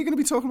we really going to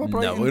be talking about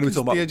Brighton? No, we're going to be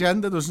talking about... The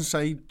agenda doesn't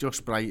say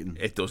just Brighton.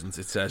 It doesn't.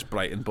 It says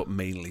Brighton, but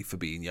mainly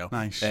Fabinho.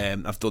 Nice.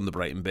 I've done the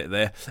Brighton bit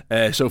there.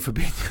 So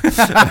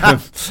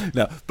Fabinho...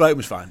 No, Brighton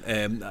was fine.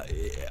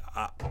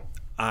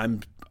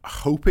 I'm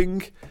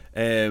hoping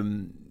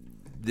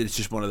that it's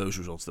just one of those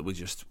results that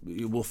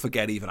we'll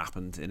forget even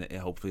happened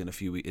hopefully in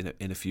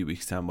a few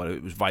weeks' time, where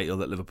it was vital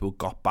that Liverpool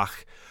got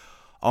back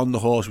on the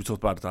horse. We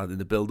talked about that in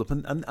the build-up,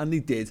 and they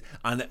did.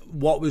 And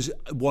what was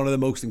one of the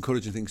most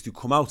encouraging things to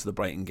come out of the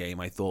Brighton game,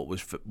 I thought,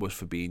 was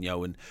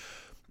Fabinho, and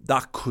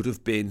that could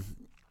have been...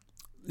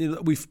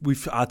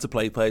 we've had to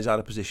play players out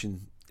of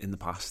position in the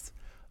past.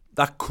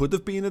 That could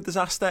have been a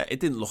disaster. It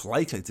didn't look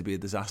likely to be a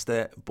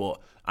disaster, or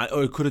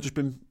it could have just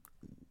been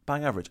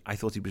bang average. I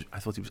thought he was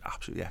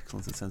absolutely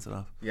excellent at centre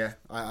half. Yeah,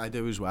 I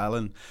do as well,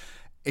 and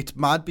it's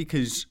mad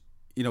because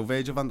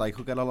Virgil van Dijk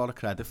will get a lot of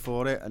credit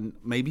for it, and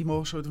maybe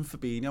more so than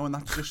Fabinho, and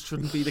that just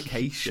shouldn't be the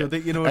case, should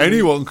it?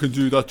 Anyone can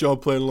do that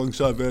job playing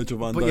alongside Virgil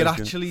van Dijk. But you're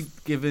actually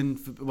doing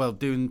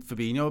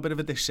Fabinho a bit of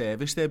a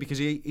disservice there, because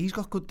he's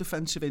got good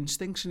defensive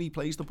instincts and he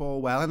plays the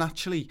ball well, and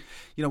actually,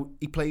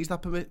 he plays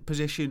that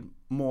position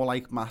more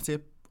like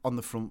Matip on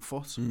the front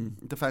foot.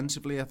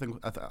 Defensively, I think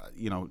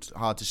it's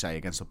hard to say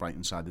against the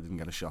Brighton side they didn't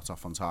get a shot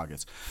off on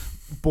target,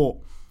 but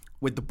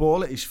with the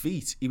ball at his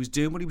feet, he was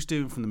doing what he was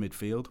doing from the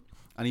midfield.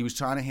 And he was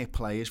trying to hit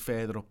players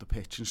further up the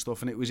pitch and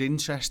stuff. And it was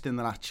interesting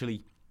that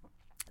actually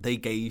they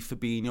gave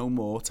Fabinho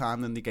more time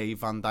than they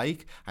gave Van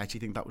Dijk. I actually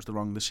think that was the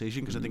wrong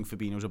decision, because I think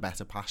Fabinho's a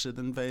better passer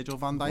than Virgil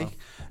van Dijk.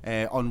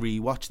 On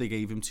rewatch, they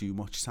gave him too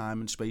much time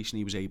and space, and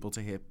he was able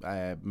to hit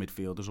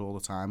midfielders all the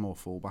time, or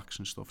fullbacks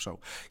and stuff. So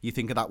you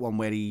think of that one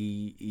where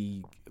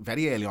he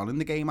very early on in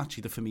the game,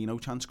 actually, the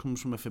Firmino chance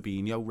comes from a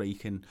Fabinho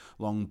raking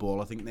long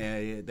ball. I think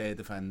their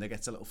defender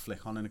gets a little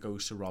flick on and it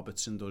goes to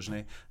Robertson, doesn't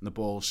it? And the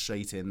ball's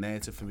straight in there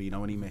to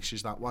Firmino and he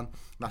misses that one.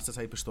 That's the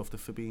type of stuff that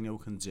Fabinho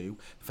can do.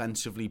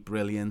 Defensively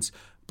brilliant,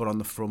 but on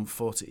the front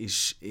foot,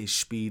 his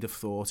speed of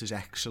thought is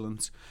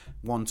excellent.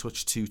 One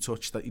touch, two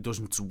touch, that he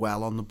doesn't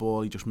dwell on the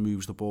ball, he just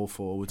moves the ball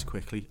forwards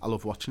quickly. I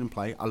love watching him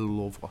play.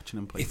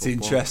 It's football.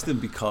 Interesting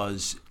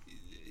because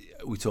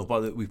we talk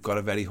about that we've got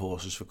a very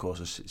horses for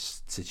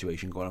courses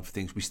situation going on for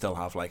things. We still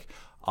have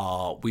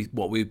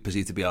what we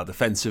perceive to be our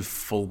defensive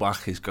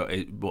fullback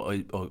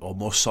or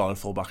more solid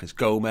fullback is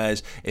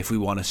Gomez. If we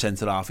want a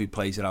centre half who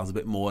plays it out a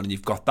bit more, and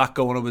you've got that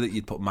going on with it,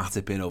 you'd put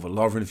Matip in over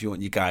Lovren. If you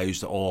want your guy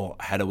who's all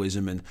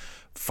heroism and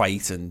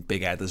fight and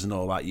big headers and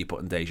all that, you're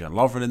putting Dejan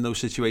Lovren in those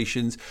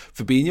situations.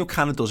 Fabinho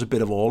kind of does a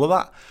bit of all of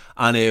that,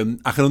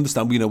 and I can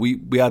understand.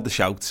 We had the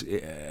shout.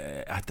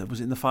 Was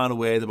it in the final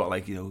word about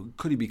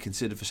could he be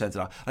considered for centre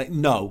half?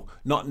 No,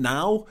 not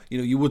now.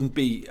 You wouldn't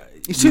be.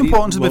 It's too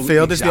important to the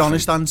midfield. Exactly, is the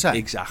honest answer.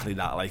 Exactly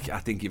that. I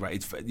think you're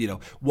right.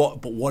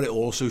 But what it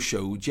also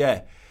showed,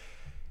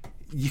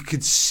 you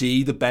could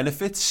see the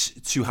benefits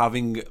to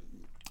having.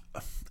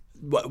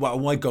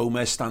 Why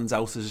Gomez stands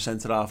out as a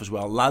centre half as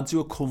well. Lads who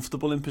are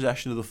comfortable in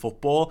possession of the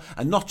football,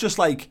 and not just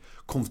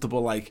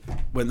comfortable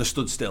when they're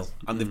stood still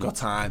and they've got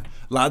time.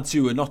 Lads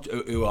who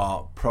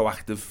are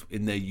proactive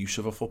in their use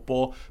of a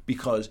football,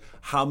 because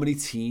how many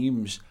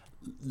teams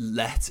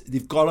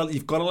you've got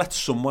to let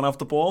someone have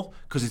the ball,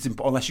 because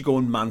unless you're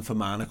going man for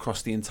man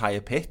across the entire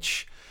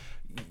pitch,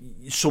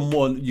 you're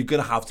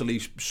going to have to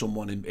leave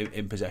someone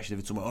in possession of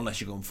it,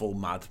 unless you're going full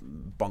mad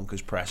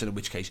bonkers press, and in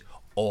which case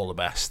all the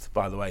best,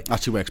 by the way.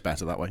 Actually works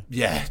better that way.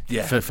 Yeah.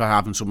 For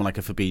having someone like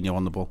a Fabinho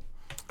on the ball.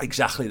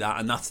 Exactly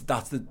that, and that's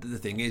the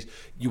thing is,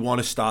 you want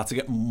to start to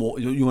get more.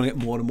 You want to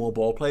get more and more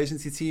ball players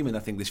into your team, and I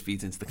think this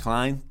feeds into the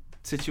Klein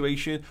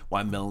situation.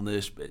 Why Milner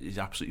is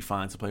absolutely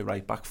fine to play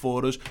right back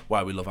for us.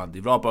 Why we love Andy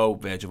Robbo.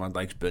 Virgil van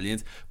Dijk's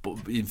brilliant, but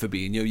in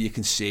Fabinho, you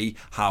can see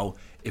how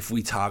if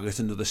we target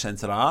another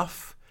centre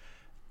half,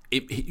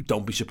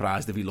 don't be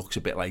surprised if he looks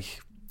a bit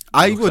like.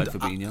 I would.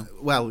 Fabinho.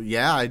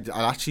 I'd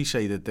actually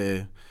say that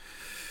the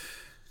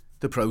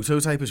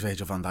prototype is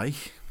Virgil van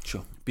Dijk.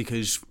 Sure.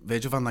 Because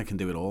Virgil van Dijk can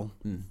do it all.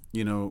 And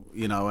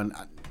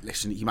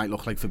listen, he might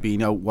look like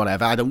Fabinho,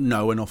 whatever. I don't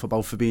know enough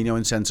about Fabinho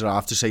in centre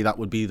half to say that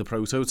would be the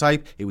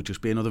prototype. It would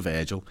just be another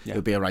Virgil. Yeah. It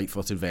would be a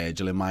right-footed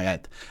Virgil in my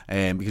head.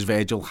 Because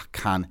Virgil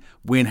can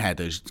win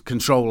headers,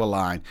 control a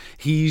line.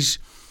 He's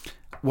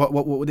what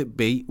would it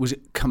be? Was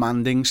it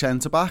commanding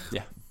centre back?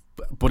 Yeah.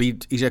 But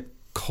he's a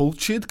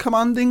cultured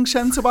commanding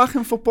centre-back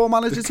in Football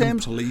Manager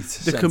terms.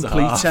 The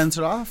complete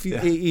centre-half.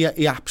 Yeah.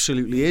 He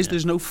absolutely is. Yeah.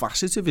 There's no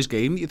facet of his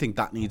game that you think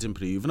that needs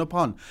improving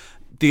upon.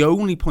 The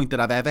only point that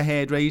I've ever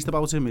heard raised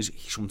about him is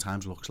he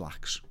sometimes looks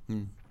lax.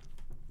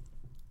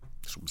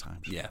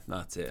 Sometimes. Yeah,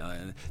 that's it.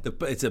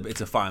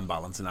 It's a fine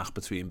balancing act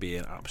between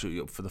being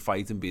absolutely up for the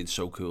fight and being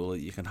so cool that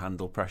you can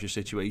handle pressure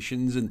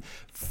situations, and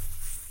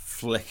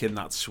flicking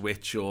that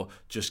switch or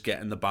just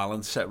getting the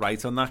balance set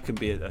right on that can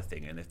be a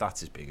thing, and if that's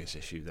his biggest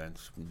issue, then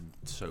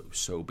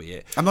so be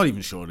it. I'm not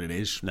even sure it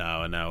is.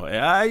 No,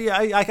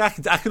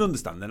 I can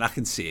understand, and I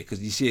can see it,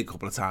 because you see it a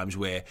couple of times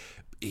where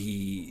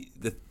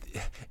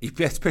he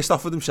gets pissed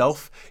off with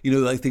himself. You know,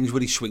 like things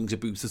where he swings a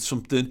boot at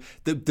something.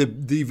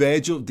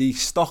 The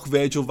stock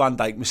Virgil van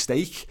Dijk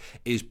mistake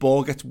is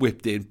ball gets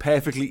whipped in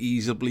perfectly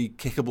easily,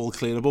 kickable,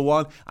 clearable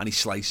one, and he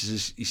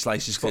slices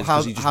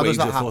because he just waves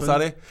a foot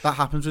at it. That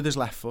happens with his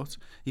left foot.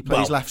 He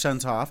plays left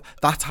centre half.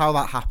 That's how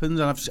that happens,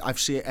 and I've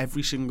seen it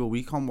every single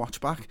week on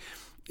Watchback.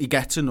 He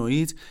gets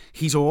annoyed.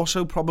 He's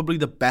also probably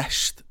the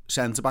best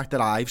centre-back that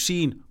I've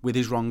seen with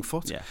his wrong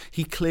foot. Yeah.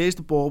 He clears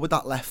the ball with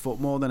that left foot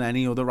more than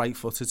any other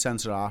right-footed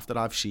centre-half that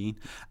I've seen.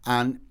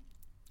 And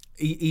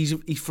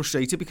he's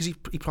frustrated because he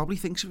probably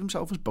thinks of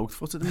himself as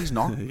both-footed and he's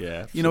not.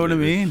 Yeah, you know what I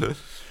mean?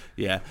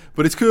 Yeah,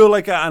 but it's cool.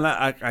 Like, and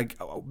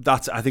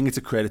I think it's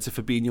a credit to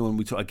Fabinho. And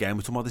we're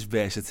talking about this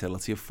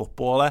versatility of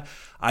footballer.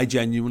 I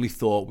genuinely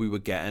thought we were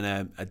getting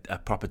a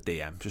proper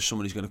DM, just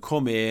someone who's going to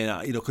come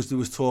in. You know, because there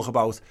was talk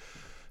about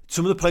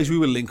some of the players we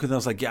were linked with, and I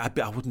was like, yeah,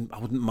 I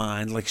wouldn't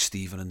mind like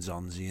Steven and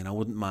Zonzi, and I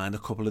wouldn't mind a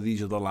couple of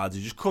these other lads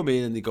who just come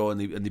in and they go and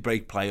they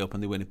break play up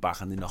and they win it back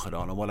and they knock it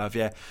on and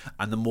whatever.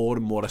 And the more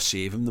and more I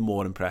see of him, the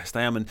more impressed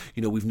I am. And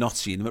you know, we've not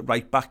seen him at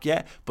right back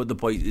yet, but the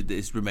point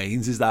it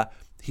remains is that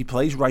he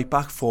plays right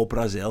back for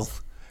Brazil.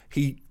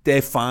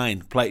 They're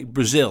fine.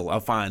 Brazil are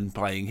fine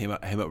playing him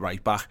at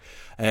right back.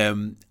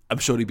 I'm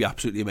sure he'd be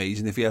absolutely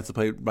amazing if he had to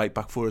play right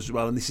back for us as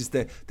well. And this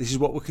is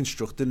what we're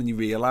constructing, and you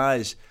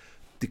realise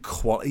the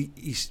quality.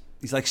 He's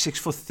like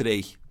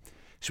 6'3",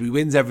 so he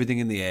wins everything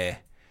in the air.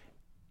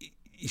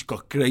 He's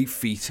got great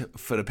feet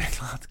for a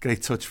big lad,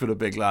 great touch for a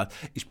big lad.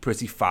 He's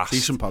pretty fast.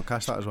 Decent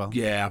podcast that as well.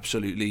 Yeah,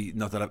 absolutely.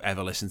 Not that I've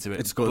ever listened to it.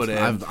 It's good.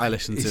 But, I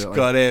listened to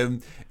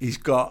it. He's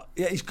got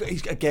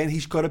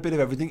a bit of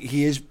everything.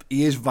 He is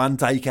Van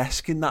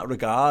Dijk-esque in that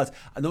regard.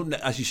 I don't,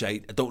 as you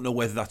say, I don't know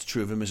whether that's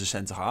true of him as a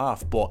centre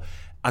half, but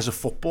as a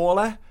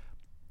footballer,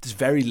 there's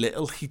very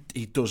little he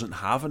doesn't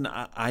have, and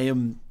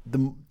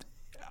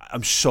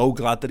I'm so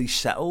glad that he's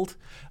settled,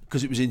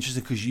 because it was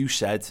interesting because you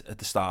said at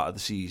the start of the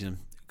season,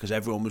 because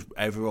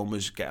everyone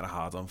was getting a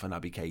hard on for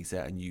Naby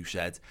Keita, and you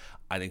said,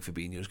 I think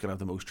Fabinho's going to have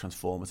the most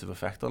transformative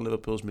effect on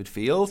Liverpool's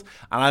midfield.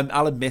 And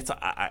I'll admit,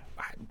 I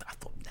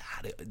thought,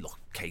 look,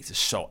 Keita's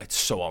it's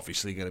so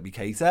obviously going to be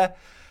Keita.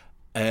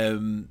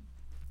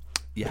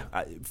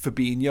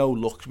 Fabinho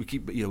looks. We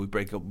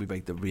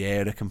make the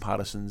Riera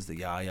comparisons, the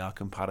Yaya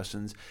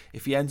comparisons.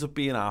 If he ends up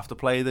being after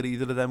player that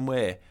either of them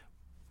were,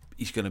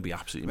 he's going to be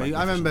absolutely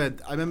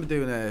magnificent. I remember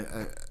doing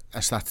a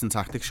stats and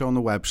tactics show on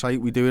the website.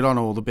 We do it on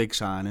all the big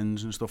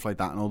signings and stuff like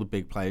that, and all the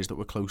big players that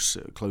were close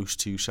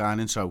to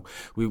signing. So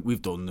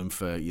we've done them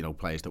for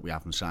players that we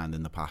haven't signed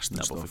in the past and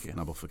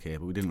Naby Fekir,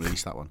 but we didn't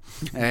release that one.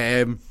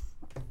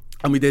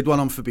 And we did one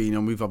on Fabinho,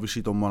 and we've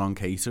obviously done one on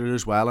Keita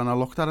as well. And I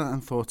looked at it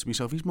and thought to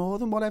myself, he's more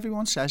than what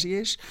everyone says he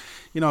is,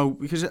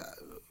 because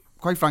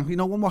quite frankly,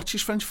 no one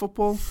watches French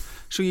football.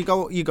 So you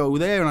go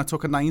there, and I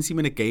took a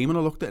 90-minute game and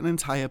I looked at an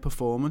entire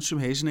performance from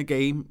his in a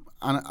game,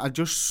 and I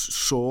just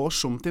saw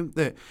something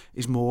that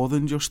is more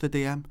than just a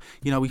DM.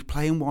 He's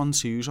playing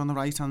 1-2s on the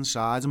right-hand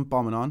side and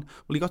bombing on.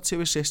 Well, he got 2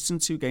 assists in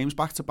 2 games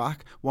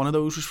back-to-back. One of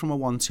those was from a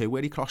 1-2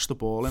 where he crossed the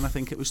ball, and I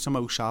think it was to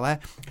Mo Salah.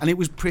 And it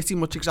was pretty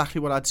much exactly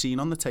what I'd seen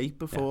on the tape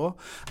before.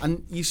 Yeah.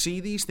 And you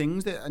see these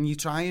things, and you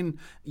try and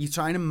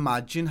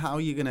imagine how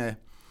you're going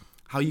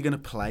to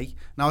play.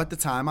 Now, at the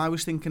time, I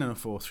was thinking in a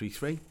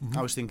 4-3-3. Mm-hmm.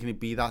 I was thinking it'd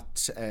be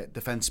that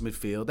defensive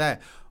midfielder,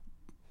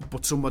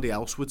 but somebody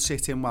else would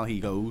sit in while he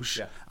goes.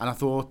 Yeah. And I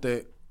thought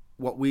that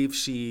what we've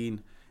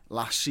seen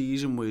last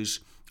season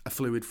was a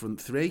fluid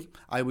front three.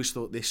 I always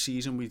thought this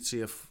season we'd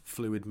see a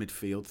fluid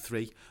midfield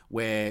three,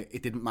 where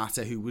it didn't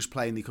matter who was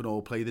playing, they could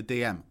all play the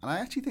DM. And I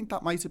actually think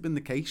that might have been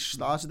the case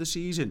start of the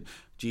season.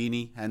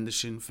 Gini,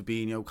 Henderson,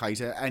 Fabinho,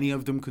 Keita, any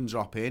of them can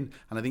drop in.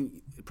 And I think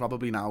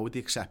probably now, with the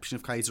exception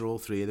of Keita, all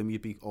 3 of them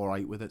you'd be all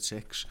right with at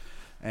 6.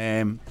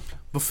 But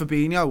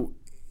Fabinho,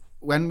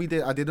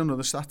 I did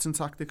another stats and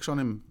tactics on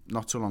him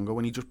not so long ago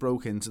when he just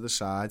broke into the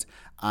side,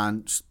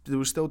 and there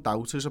was still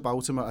doubters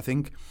about him. I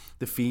think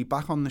the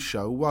feedback on the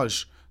show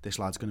was, this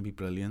lad's going to be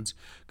brilliant,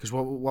 because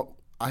what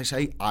I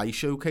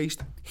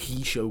showcased,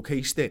 he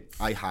showcased it,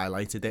 I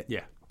highlighted it.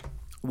 Yeah,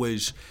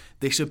 was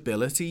this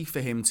ability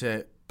for him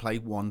to play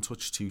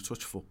 1-touch,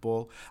 2-touch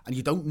football, and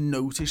you don't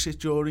notice it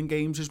during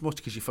games as much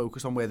because you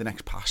focus on where the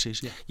next pass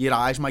is. Yeah. Your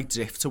eyes might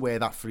drift to where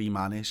that free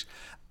man is,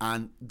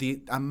 and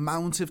the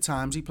amount of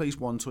times he plays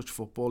 1-touch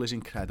football is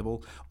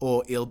incredible.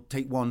 Or he'll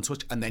take 1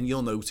 touch and then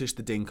you'll notice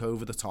the dink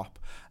over the top.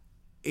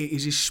 It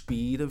is his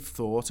speed of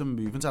thought and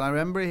movement. And I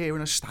remember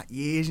hearing a stat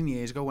years and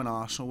years ago when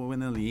Arsenal were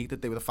winning the league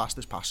that they were the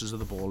fastest passers of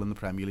the ball in the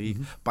Premier League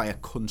by a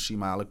country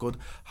mile, a good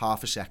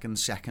half a second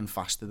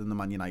faster than the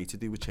Man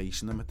United who were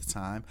chasing them at the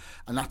time.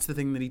 And that's the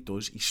thing that he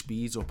does. He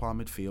speeds up our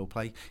midfield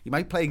play. He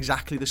might play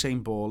exactly the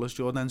same ball as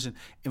Jordan Henderson.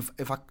 In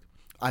fact,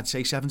 I'd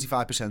say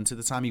 75% of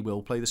the time he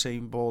will play the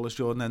same ball as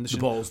Jordan Henderson.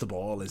 The ball's the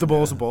ball, isn't it? The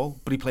ball's the ball,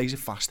 but he plays it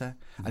faster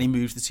and he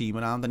moves the team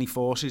around and he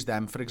forces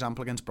them. For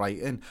example, against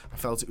Brighton, I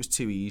felt it was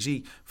too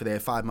easy for their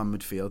 5-man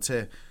midfield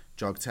to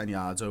jog 10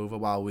 yards over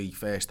while we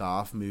first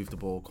half moved the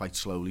ball quite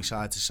slowly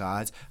side to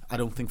side. I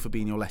don't think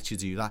Fabinho lets you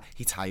do that.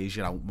 He tires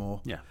you out more.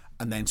 Yeah.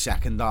 And then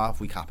second half,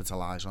 we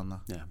capitalise on that.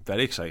 Yeah,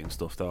 very exciting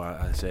stuff, though.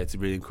 I say it's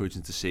really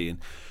encouraging to see. And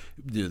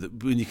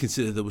when you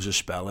consider there was a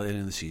spell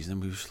in the season,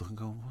 we were just looking,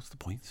 going, what's the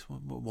point?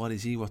 What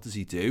is he? What does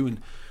he do?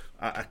 And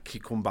I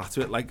keep coming back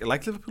to it. Like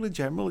Liverpool in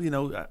general,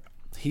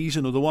 he's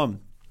another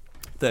one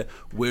that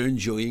we're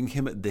enjoying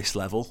him at this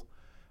level.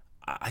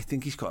 I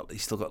think he's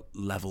still got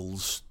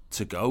levels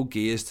to go,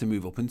 gears to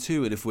move up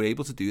into, and if we're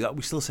able to do that,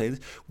 we still say this,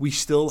 we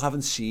still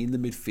haven't seen the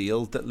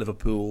midfield that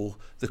Liverpool,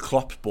 the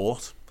Klopp's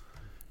bought.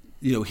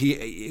 Yes,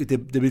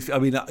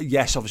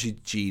 obviously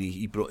Gini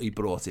he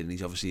brought in, and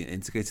he's obviously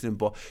integrated him,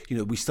 but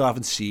we still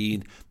haven't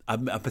seen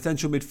a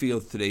potential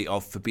midfield three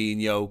of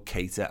Fabinho,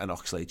 Keita, and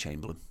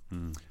Oxlade-Chamberlain,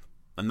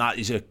 and that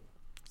is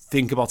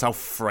think about how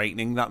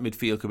frightening that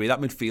midfield could be.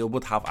 That midfield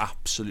would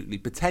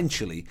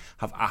potentially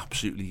have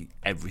absolutely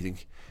everything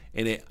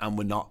in it, and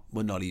we're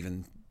not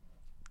even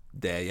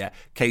there yet.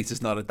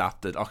 Keita's not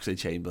adapted,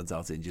 Oxlade-Chamberlain's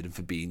out injured, and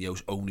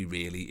Fabinho's only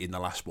really in the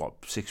last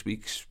 6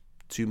 weeks,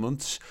 2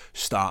 months,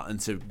 starting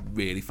to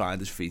really find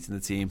his feet in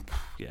the team.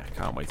 Yeah,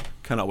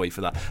 cannot wait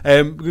for that.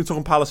 We're going to talk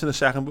on Palace in a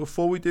second, but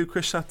before we do,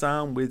 Chris sat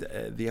down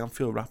with the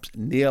Anfield Wrap's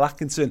Neil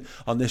Atkinson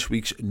on this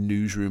week's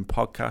Newsroom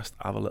podcast.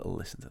 Have a little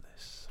listen to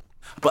this.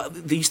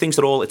 But these things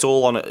are all, it's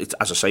all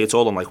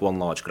on like one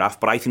large graph,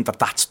 but I think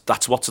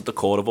that's what's at the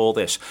core of all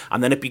this.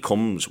 And then it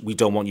becomes, we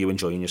don't want you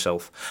enjoying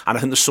yourself. And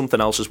I think there's something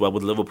else as well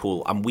with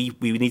Liverpool, and we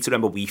need to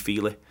remember we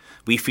feel it.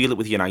 We feel it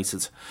with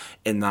United,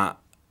 in that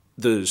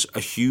there's a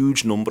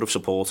huge number of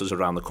supporters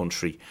around the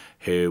country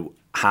who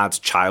had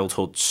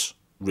childhoods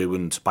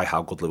ruined by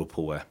how good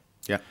Liverpool were.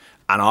 Yeah.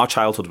 And our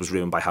childhood was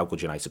ruined by how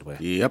good United were.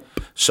 Yep.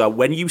 So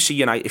when you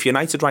see if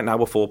United right now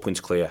were 4 points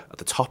clear at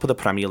the top of the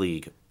Premier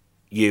League,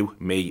 you,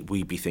 me,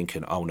 we'd be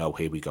thinking, oh no,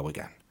 here we go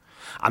again.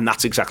 And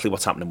that's exactly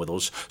what's happening with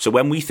us. So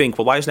when we think,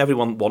 well, why isn't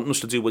everyone wanting us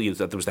to do what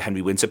there was the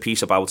Henry Winter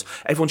piece about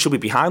everyone should be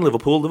behind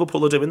Liverpool.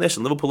 Liverpool are doing this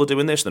and Liverpool are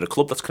doing this, and they're a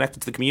club that's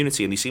connected to the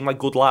community and they seem like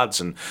good lads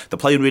and they're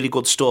playing really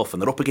good stuff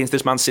and they're up against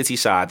this Man City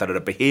side that are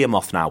a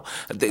behemoth now.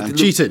 And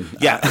cheating.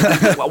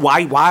 Yeah.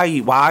 Why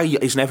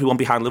isn't everyone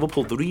behind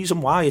Liverpool? The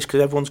reason why is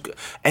because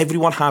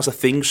everyone has a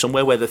thing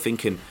somewhere where they're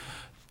thinking,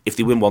 if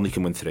they win one, they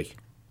can win three.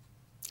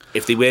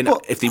 If they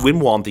win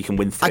one, they can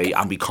win three,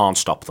 and we can't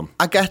stop them.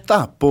 I get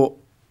that, but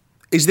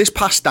is this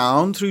passed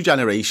down through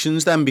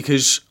generations then?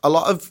 Because a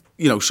lot of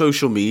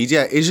social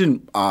media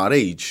isn't our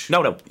age.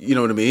 No. You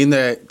know what I mean?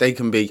 They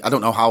can be. I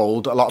don't know how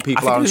old a lot of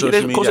people are on social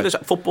media. Because it is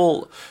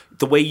football.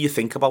 The way you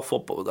think about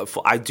football,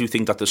 I do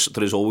think that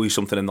there is always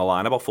something in the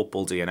line about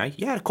football DNA.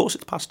 Yeah, of course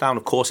it's passed down.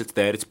 Of course it's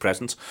there. It's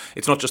present.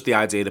 It's not just the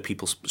idea that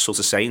people sort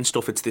of saying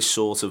stuff. It's this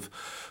sort of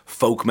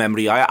folk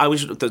memory.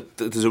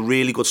 There's a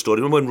really good story.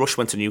 Remember when Rush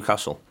went to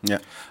Newcastle? Yeah.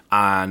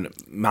 And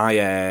my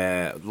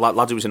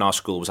lad who was in our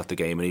school was at the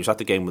game, and he was at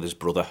the game with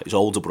his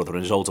older brother,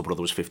 and his older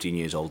brother was 15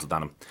 years older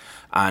than him.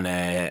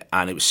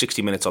 And it was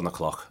 60 minutes on the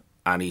clock,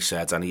 and he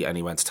said, and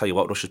he went, tell you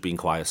what, Rush has been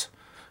quiet.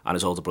 And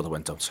his older brother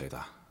went, don't say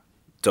that.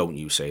 Don't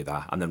you say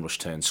that. And then Rush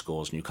turns,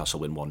 scores,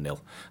 Newcastle win 1-0.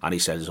 And he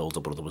said his older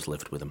brother was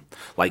livid with him.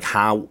 Like,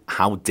 how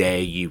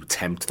dare you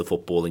tempt the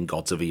footballing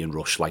gods of Ian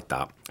Rush like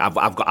that?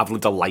 I've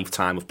lived a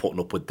lifetime of putting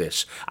up with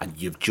this, and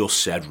you've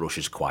just said Rush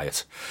is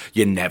quiet.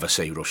 You never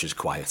say Rush is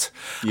quiet.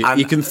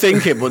 You can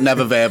think it, but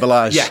never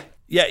verbalise. Yeah.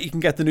 Yeah, you can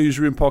get the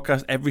Newsroom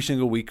podcast every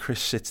single week.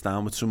 Chris sits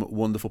down with some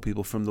wonderful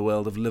people from the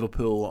world of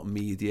Liverpool,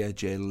 media,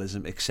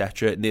 journalism,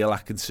 etc. Neil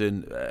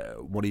Atkinson,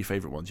 one of your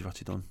favourite ones you've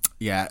actually done?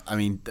 Yeah, I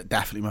mean,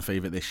 definitely my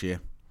favourite this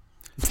year.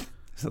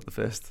 Is that the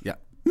first? Yeah.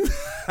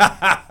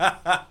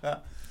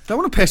 Don't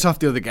want to piss off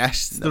the other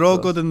guests. They're all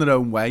good in their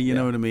own way, you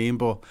know what I mean?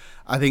 But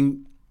I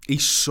think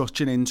he's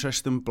such an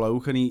interesting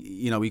bloke, and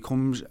he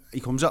comes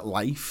at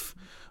life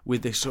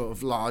with this sort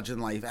of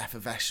larger-than-life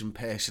effervescent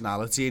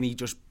personality, and he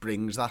just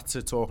brings that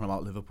to talking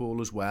about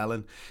Liverpool as well.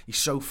 And he's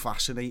so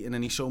fascinating,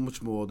 and he's so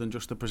much more than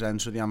just the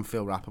presenter of the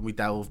Anfield Wrap, and we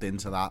delved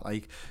into that.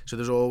 So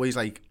there's always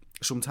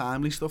some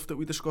timely stuff that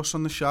we discuss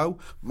on the show.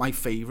 My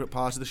favourite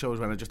part of the show is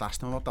when I just asked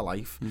them about their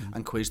life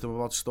and quizzed them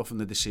about stuff and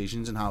the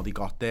decisions and how they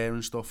got there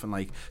and stuff.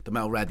 And the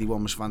Mel Reddy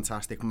one was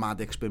fantastic.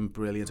 Maddox's been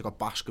brilliant. I got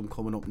Bascom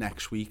coming up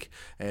next week.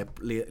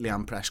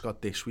 Leanne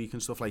Prescott this week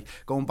and stuff.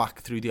 Going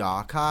back through the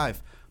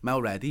archive, Mel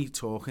Reddy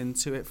talking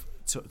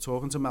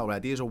to Mel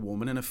Reddy as a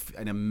woman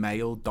in a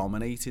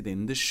male-dominated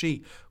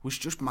industry was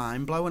just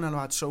mind-blowing, and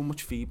I had so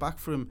much feedback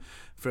from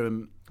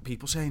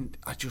people saying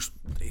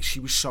she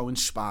was so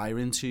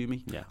inspiring to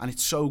me. Yeah. And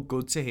it's so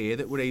good to hear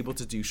that we're able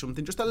to do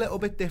something just a little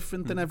bit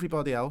different than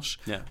everybody else.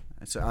 Yeah.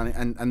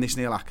 And this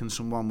Neil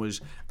Atkinson one was,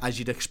 as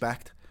you'd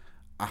expect,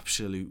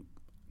 absolute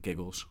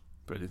giggles.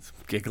 Brilliant.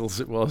 Giggles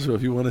it was. So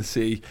if you want to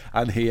see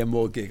and hear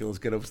more giggles,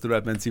 get up to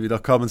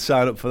redmentv.com and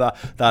sign up for that.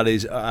 That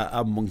is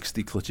amongst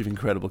the clutch of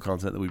incredible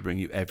content that we bring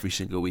you every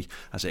single week.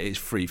 As it is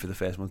free for the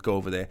first month. Go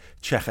over there,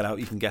 check it out.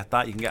 You can get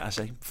that. You can get, I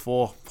say,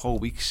 4 whole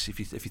weeks if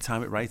you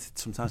time it right.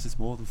 Sometimes it's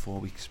more than 4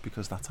 weeks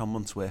because that's how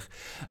months work.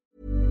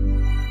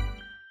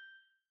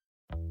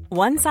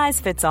 One size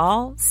fits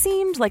all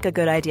seemed like a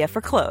good idea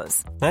for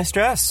clothes. Nice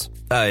dress.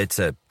 It's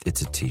a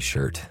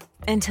t-shirt.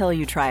 Until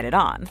you tried it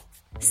on.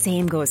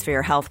 Same goes for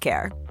your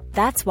healthcare.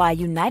 That's why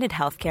United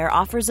Healthcare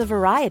offers a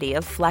variety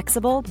of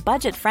flexible,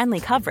 budget-friendly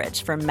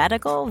coverage for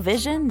medical,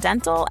 vision,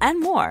 dental, and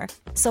more.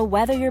 So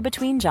whether you're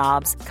between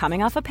jobs,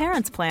 coming off a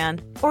parent's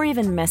plan, or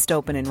even missed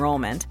open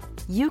enrollment,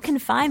 you can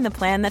find the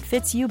plan that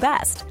fits you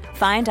best.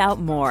 Find out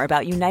more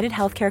about United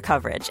Healthcare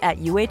coverage at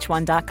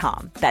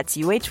uh1.com. That's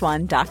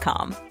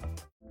uh1.com.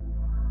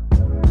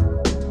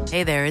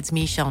 Hey there, it's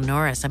Michelle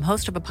Norris. I'm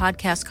host of a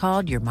podcast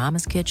called Your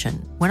Mama's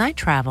Kitchen. When I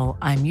travel,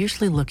 I'm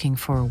usually looking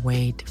for a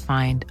way to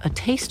find a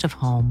taste of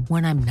home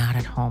when I'm not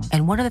at home.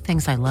 And one of the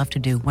things I love to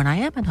do when I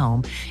am at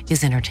home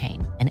is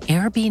entertain. And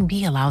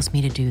Airbnb allows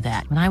me to do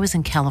that. When I was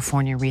in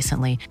California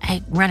recently,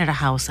 I rented a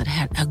house that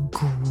had a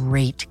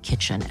great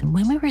kitchen. And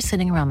when we were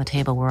sitting around the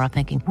table, we were all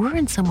thinking, we're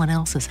in someone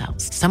else's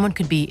house. Someone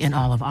could be in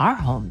all of our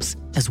homes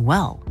as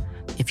well.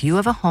 If you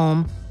have a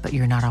home, but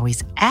you're not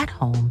always at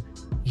home,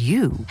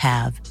 you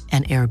have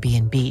an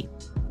Airbnb.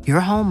 Your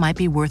home might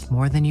be worth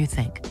more than you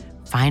think.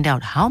 Find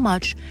out how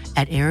much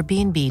at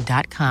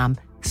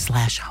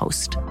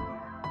airbnb.com/host.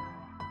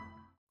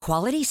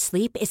 Quality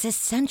sleep is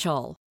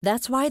essential.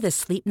 That's why the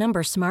Sleep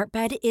Number Smart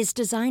Bed is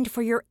designed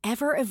for your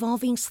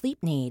ever-evolving sleep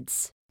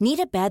needs. Need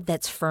a bed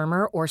that's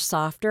firmer or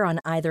softer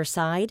on either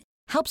side?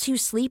 Helps you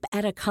sleep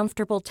at a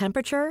comfortable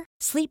temperature?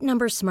 Sleep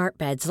Number Smart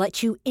Beds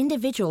let you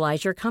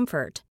individualize your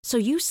comfort, so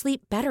you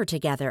sleep better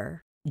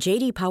together.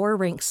 J.D. Power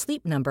ranks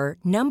Sleep Number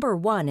number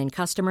 1 in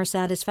customer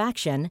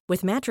satisfaction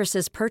with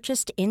mattresses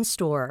purchased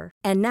in-store.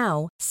 And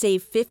now,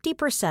 save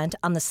 50%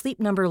 on the Sleep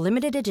Number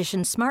Limited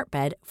Edition Smart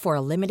Bed for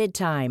a limited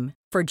time.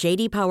 For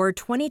J.D. Power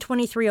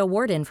 2023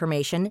 award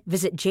information,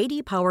 visit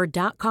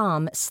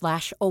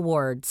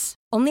jdpower.com/awards.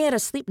 Only at a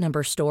Sleep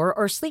Number store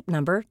or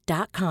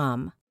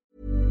sleepnumber.com.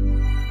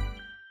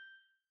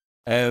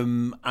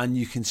 And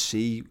you can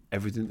see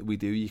everything that we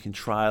do. You can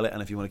trial it,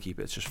 and if you want to keep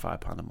it, it's just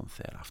 £5 a month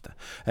thereafter.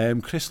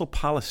 Crystal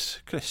Palace,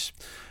 Chris.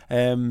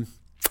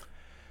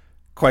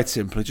 Quite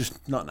simply,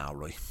 just not now,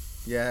 Roy.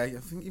 Yeah, I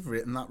think you've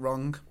written that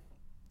wrong.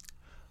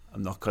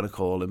 I'm not going to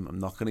call him. I'm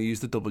not going to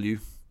use the W.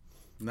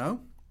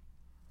 No?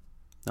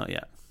 Not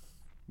yet.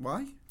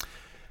 Why?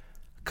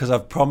 Because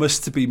I've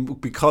promised to be,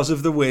 because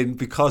of the win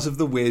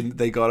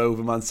they got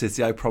over Man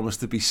City, I promised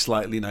to be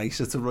slightly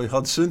nicer to Roy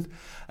Hodgson.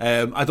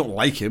 I don't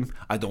like him.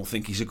 I don't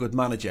think he's a good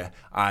manager.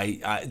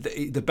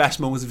 The best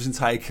moment of his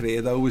entire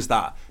career, though, was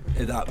that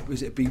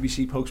was it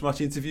BBC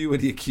post-match interview where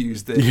he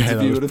accused the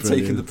interviewer of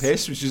taking the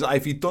piss, which is,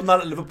 if he'd done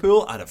that at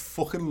Liverpool, I'd have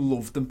fucking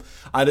loved him.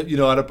 I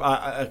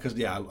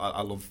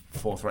love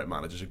forthright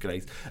managers are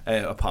great,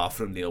 apart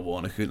from Neil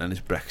Warnock and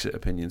his Brexit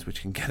opinions,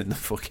 which can get in the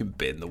fucking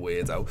bin, the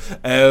weirdo.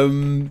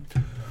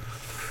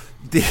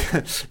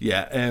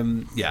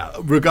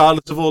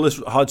 Regardless of all this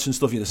Hodgson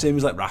stuff, same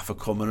as like Rafa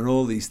coming and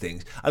all these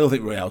things, I don't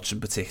think Roy Hodgson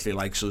particularly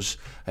likes us.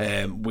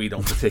 We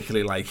don't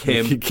particularly like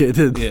him. You're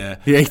kidding. Yeah,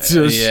 he hates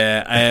us.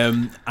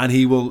 And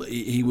he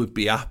would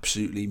be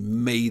absolutely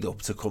made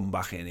up to come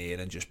back in here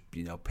and just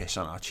piss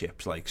on our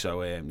chips. We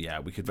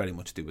could very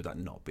much do with that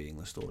not being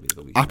the story of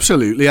the week.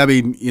 Absolutely. I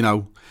mean,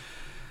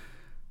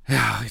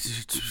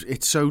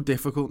 it's so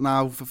difficult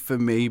now for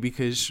me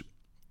because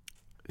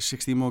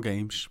 16 more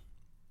games,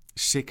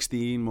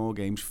 15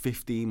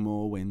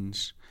 more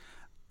wins,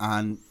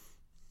 and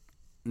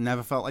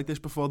never felt like this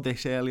before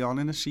this early on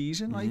in a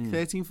season.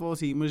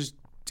 13-14 was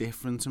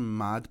different and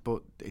mad,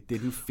 but it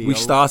didn't feel... We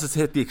started to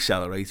hit the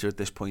accelerator at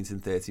this point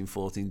in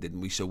 13-14, didn't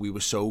we? So we were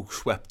so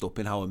swept up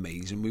in how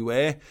amazing we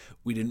were,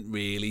 we didn't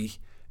really...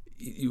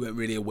 You weren't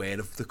really aware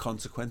of the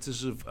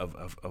consequences of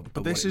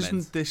but this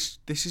isn't just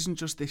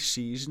this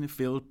season. It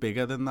feels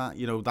bigger than that.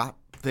 That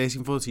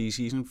 13-14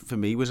 season for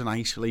me was an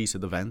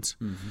isolated event,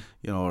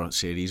 or a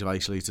series of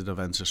isolated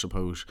events, I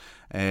suppose.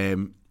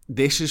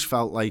 This has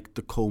felt like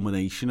the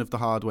culmination of the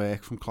hard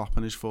work from Klopp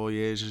in his 4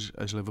 years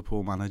as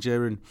Liverpool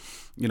manager, and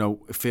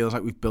it feels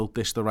like we've built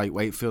this the right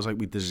way. It feels like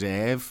we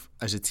deserve,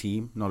 as a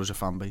team, not as a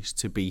fan base,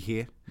 to be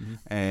here,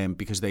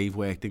 because they've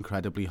worked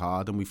incredibly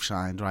hard and we've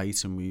signed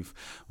right and we've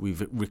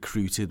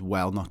recruited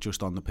well, not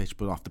just on the pitch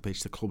but off the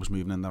pitch. The club's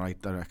moving in the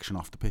right direction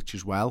off the pitch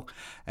as well,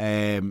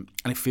 and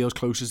it feels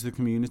closer to the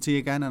community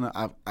again. And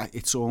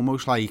it's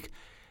almost like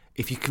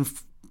if you can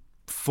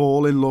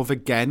fall in love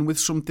again with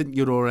something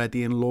you're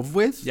already in love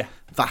with. Yeah,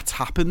 that's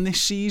happened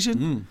this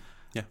season.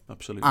 Yeah,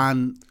 absolutely.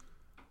 And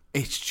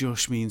it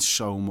just means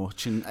so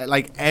much. And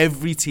like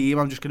every team,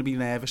 I'm just going to be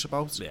nervous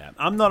about. Yeah,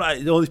 I'm not.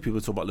 All these people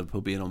talk about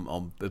Liverpool being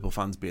Liverpool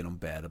fans being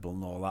unbearable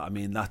and all that. I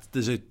mean, I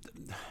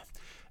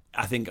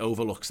think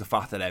overlooks the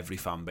fact that every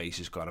fan base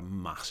has got a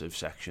massive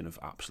section of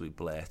absolute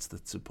blurts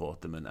that support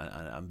them and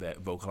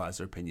vocalise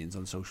their opinions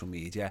on social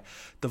media.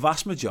 The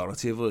vast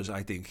majority of us,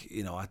 I think,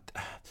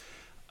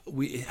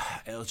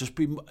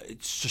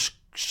 it's just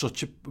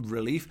such a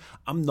relief.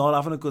 I'm not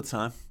having a good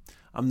time.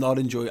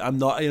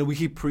 We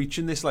keep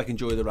preaching this, like,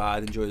 enjoy the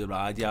ride,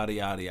 yada,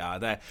 yada,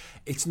 yada.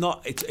 It's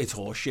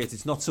horseshit.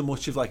 It's not so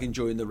much of like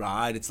enjoying the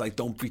ride. It's like,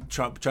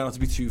 try not to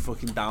be too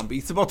fucking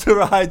downbeat about the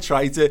ride.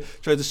 Try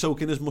to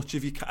soak in as much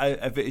of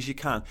it as you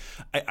can.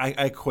 I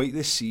equate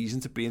this season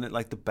to being at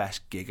like the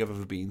best gig I've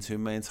ever been to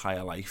in my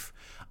entire life.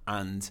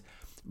 And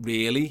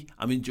really.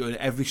 I'm enjoying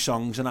it. Every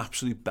song's an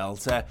absolute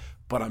belter,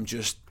 but I'm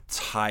just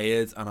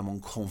tired and I'm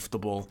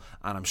uncomfortable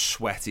and I'm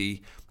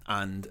sweaty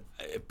and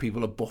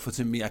people are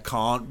buffeting me. I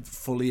can't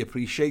fully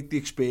appreciate the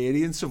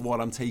experience of what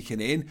I'm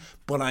taking in,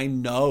 but I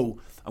know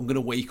I'm going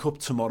to wake up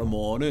tomorrow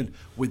morning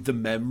with the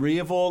memory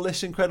of all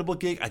this incredible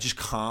gig. I just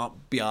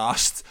can't be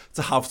asked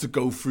to have to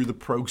go through the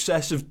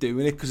process of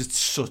doing it because it's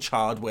such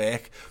hard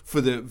work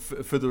for the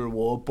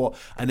reward. But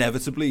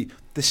inevitably,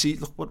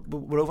 look,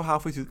 we're over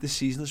halfway through. This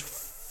season has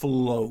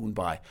flown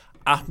by.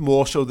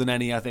 More so than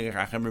any I think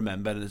I can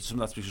remember, and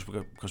that's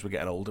because we're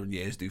getting older and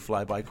years do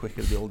fly by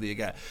quicker the older you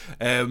get.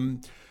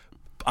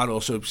 And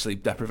also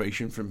sleep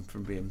deprivation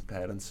from being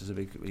parents is a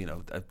big,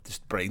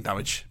 just brain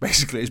damage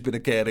basically has been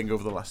occurring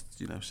over the last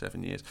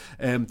 7 years.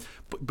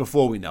 But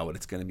before we know it,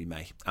 it's going to be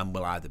May, and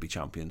we'll either be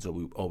champions or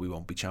we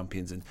won't be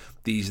champions. And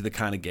these are the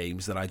kind of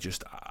games that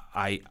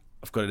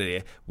I've got it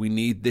here. We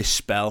need this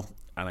spell.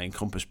 And I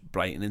encompass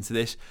Brighton into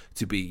this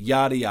to be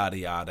yada yada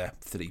yada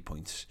 3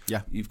 points.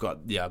 Yeah, you've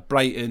got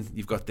Brighton,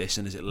 you've got this,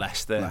 and is it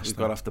Leicester? We've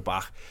got off the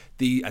back.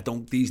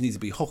 These need to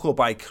be hook or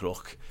by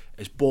crook,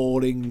 as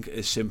boring,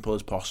 as simple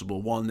as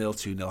possible. 1-0,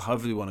 2-0,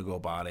 however you want to go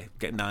about it.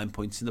 Get 9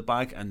 points in the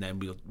bag, and then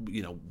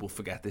we'll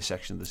forget this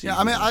section of the season. Yeah,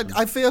 I mean,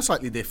 I feel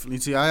slightly differently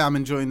to you. I am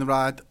enjoying the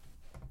ride,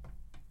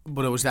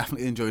 but I was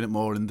definitely enjoying it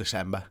more in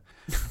December.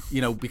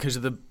 Because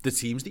of the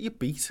teams that you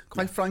beat.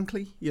 Quite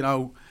frankly,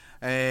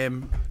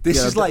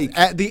 this is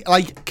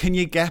like can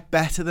you get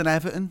better than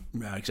Everton?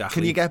 Yeah, exactly.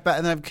 Can you get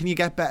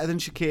better than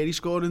Shaqiri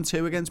scoring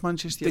 2 against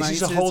Manchester United?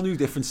 This is a whole new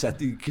different set,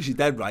 because you're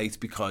dead right,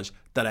 because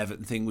that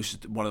Everton thing was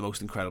one of the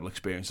most incredible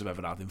experiences I've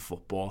ever had in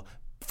football.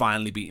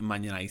 Finally beating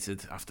Man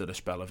United after a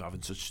spell of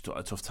having such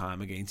a tough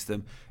time against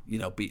them,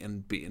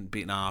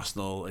 beating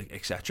Arsenal,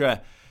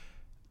 etc.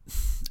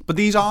 But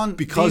these aren't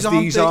because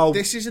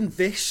this isn't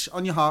this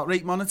on your heart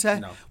rate monitor.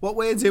 No. What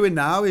we're doing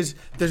now is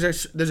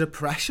there's a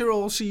pressure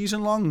all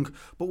season long,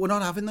 but we're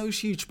not having those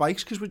huge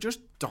spikes because we're just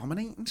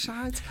dominating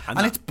sides, and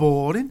it's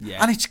boring.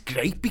 Yeah. And it's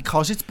great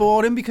because it's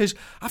boring, because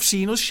I've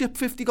seen us ship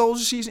 50 goals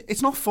a season.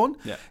 It's not fun.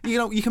 Yeah.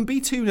 You can be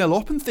 2-0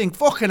 up and think,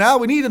 fucking hell,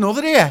 we need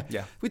another here.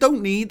 Yeah. We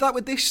don't need that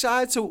with this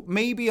side. So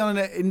maybe on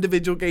an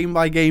individual game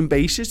by game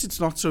basis, it's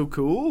not so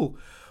cool.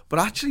 But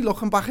actually,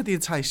 looking back at the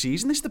entire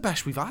season, it's the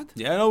best we've had.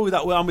 Yeah, no,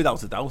 without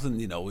a doubt. And,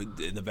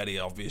 in the very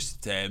obvious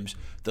terms,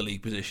 the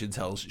league position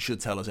should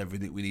tell us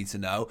everything we need to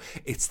know.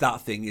 It's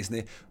that thing, isn't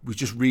it? We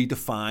just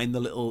redefine the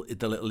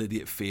little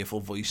idiot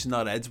fearful voice in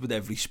our heads with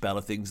every spell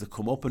of things that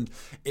come up. And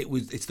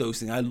it's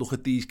those things. I look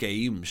at these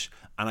games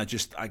and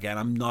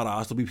I'm not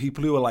asked. There'll be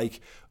people who are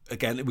like,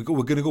 again, we're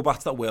going to go back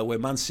to that where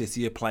Man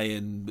City are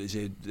playing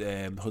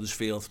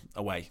Huddersfield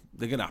away.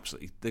 They're going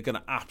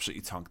to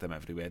absolutely tonk them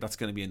everywhere. That's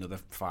going to be another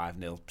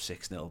 5-0,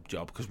 6-0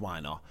 job, because why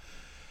not?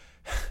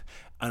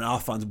 And our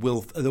fans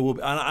will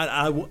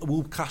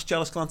cast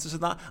jealous glances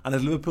at that. And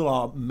if Liverpool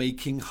are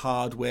making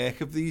hard work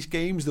of these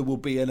games, there will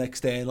be an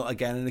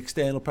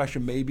external pressure,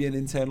 maybe an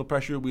internal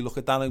pressure. We look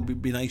at that, and it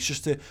would be nice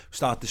just to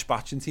start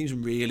dispatching teams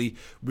and really,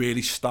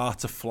 really start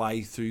to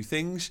fly through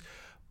things.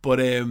 But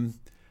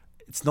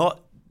it's not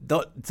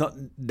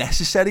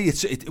necessary.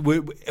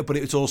 But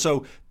it's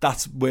also,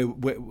 that's where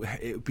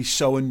it would be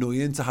so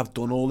annoying to have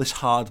done all this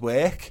hard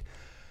work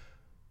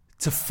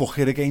to fuck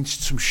it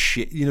against some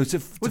shit.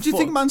 What do you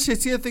think Man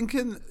City are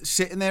thinking,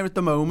 sitting there at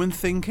the moment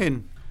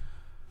thinking,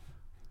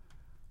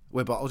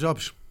 we're bottle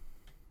jobs?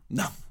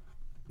 No.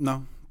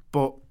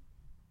 But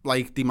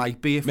they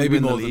might be if maybe we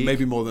win more the league.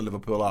 Maybe more than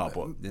Liverpool are,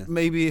 but yeah.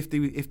 Maybe if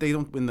they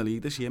don't win the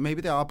league this year, maybe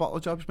they are bottle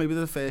jobs. Maybe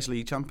they're the first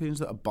league champions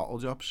that are bottle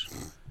jobs.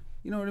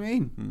 You know what I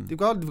mean? They've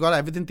got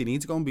everything they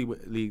need to go and be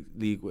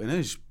league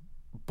winners,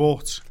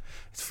 but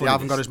they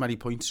haven't got as many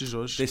points as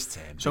us this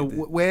term. So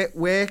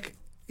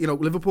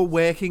Liverpool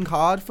working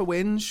hard for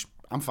wins,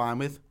 I'm fine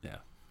with. Yeah.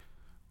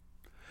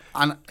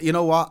 And you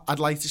know what? I'd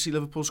like to see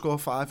Liverpool score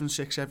 5 and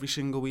 6 every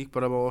single week,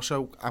 but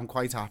I'm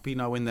quite happy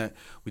knowing that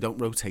we don't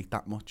rotate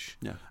that much.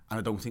 Yeah. And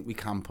I don't think we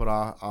can put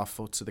our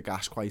foot to the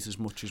gas quite as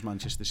much as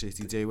Manchester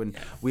City do. And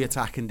we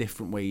attack in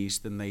different ways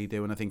than they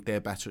do. And I think they're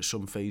better at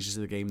some phases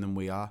of the game than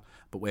we are,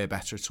 but we're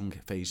better at some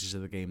phases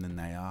of the game than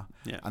they are.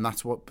 Yeah. And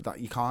that's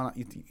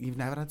you've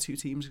never had two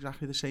teams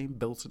exactly the same,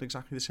 built in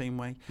exactly the same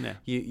way. Yeah.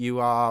 You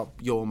are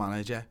your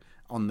manager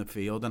on the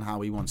field and how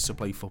he wants to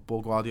play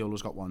football.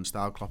 Guardiola's got one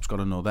style, Klopp's got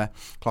another.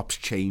 Klopp's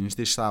changed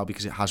his style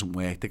because it hasn't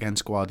worked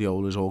against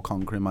Guardiola's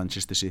all-conquering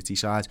Manchester City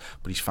side,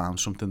 but he's found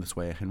something that's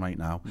working right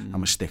now, and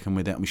we're sticking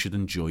with it, and we should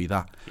enjoy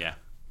that. Yeah,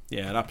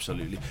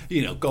 absolutely.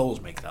 Goals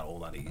make that all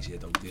that easier,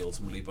 don't they,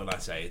 ultimately? But I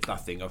say it's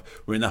that thing of,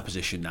 we're in that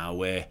position now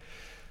where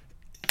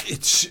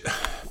it's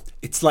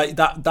like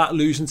that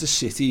losing to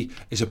City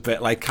is a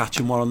bit like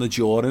catching one on the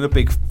jaw in a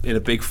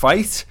big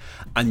fight,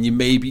 and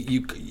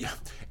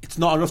it's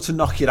not enough to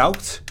knock it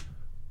out,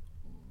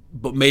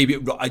 but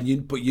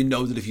you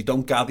know that if you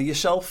don't gather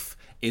yourself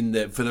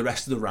for the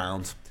rest of the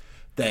round,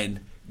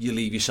 then you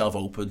leave yourself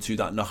open to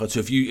that knockout. So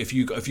if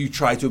you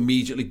try to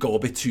immediately go a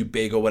bit too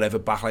big or whatever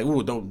back, like,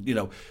 oh, don't,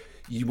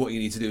 what you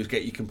need to do is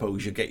get your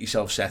composure, get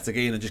yourself set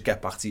again, and just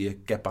get back to your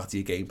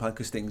game plan,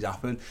 because things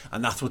happen,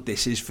 and that's what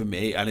this is for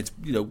me. And it's,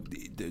 you know,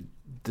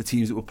 the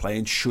teams that we're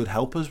playing should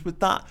help us with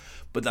that.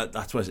 But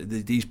that's why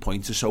these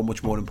points are so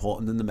much more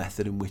important than the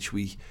method in which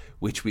we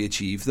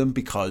achieve them.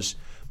 Because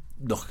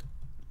look,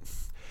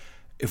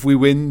 if we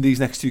win these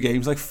next 2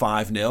 games like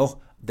 5-0,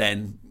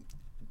 then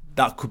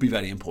that could be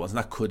very important.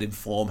 That could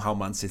inform how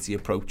Man City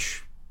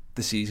approach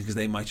the season, because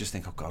they might just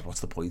think, oh God, what's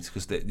the point?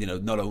 Because you know,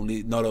 not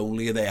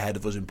only are they ahead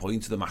of us in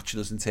points, they're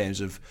matching us in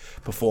terms of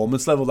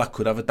performance level. That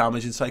could have a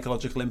damaging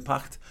psychological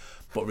impact.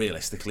 But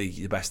realistically,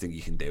 the best thing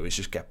you can do is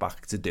just get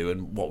back to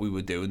doing what we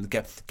were doing,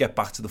 get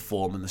back to the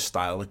form and the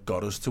style that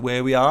got us to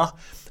where we are,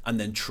 and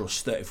then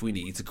trust that if we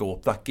need to go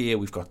up that gear,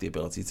 we've got the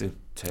ability to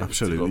go up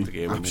the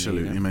gear.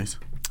 Absolutely, mate.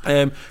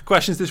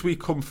 Questions this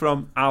week come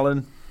from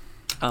Alan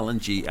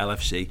G,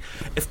 LFC.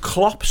 If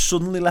Klopp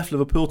suddenly left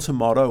Liverpool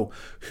tomorrow,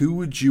 who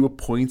would you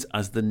appoint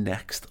as the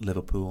next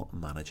Liverpool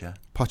manager?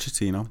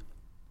 Pochettino.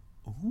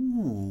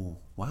 Ooh,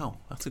 wow,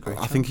 that's a great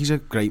I think he's a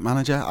great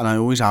manager, and I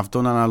always have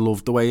done, and I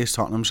love the way his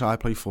Tottenham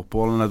side play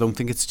football, and I don't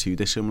think it's too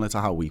dissimilar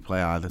to how we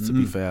play either, to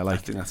be fair. I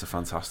think that's a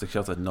fantastic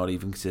shot. I'd not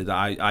even considered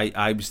that.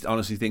 I was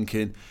honestly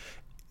thinking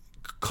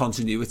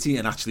continuity,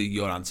 and actually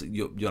your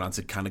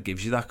answer kind of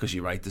gives you that, because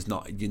you're right,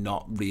 you're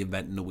not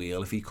reinventing the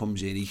wheel. If he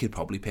comes in, he could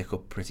probably pick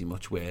up pretty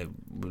much where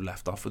we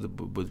left off with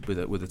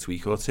a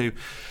tweak or two,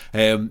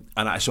 so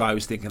I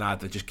was thinking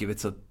either just give it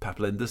to Pep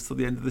Linders till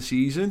the end of the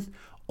season,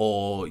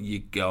 or you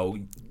go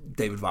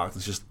David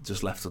Wagner's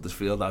just left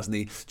Huddersfield, hasn't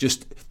he?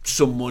 Just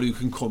someone who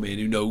can come in,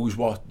 who knows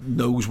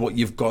what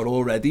you've got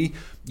already.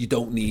 You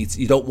don't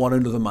want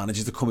another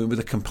manager to come in with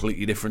a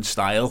completely different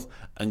style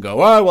and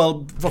go, oh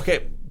well, fuck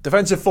it,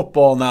 defensive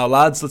football now,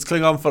 lads, let's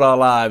cling on for our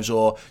lives,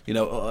 or you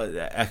know,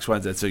 X, Y,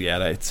 and Z. So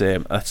yeah, it's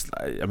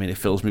I mean, it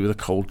fills me with a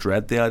cold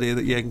dread, the idea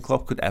that Jurgen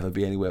Klopp could ever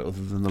be anywhere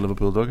other than the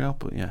Liverpool dugout.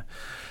 But yeah,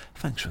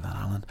 thanks for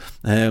that,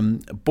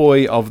 Alan.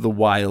 Boy of the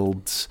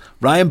Wilds,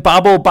 Ryan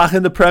Babel back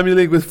in the Premier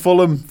League with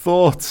Fulham.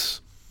 Thoughts?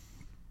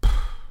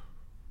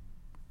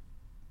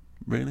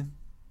 Really?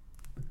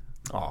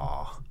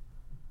 Oh,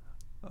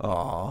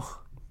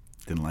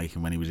 didn't like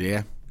him when he was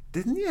here.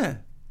 Didn't you?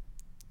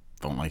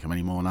 Don't like him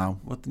anymore now.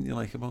 What didn't you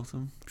like about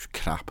him? It's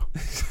crap.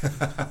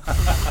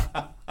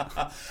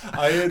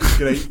 I heard a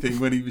great thing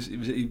when he was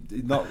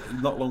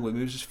not long with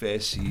me. It was his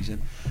first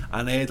season,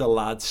 and I heard a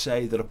lad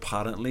say that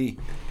apparently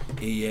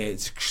he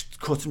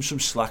cut him some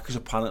slack, because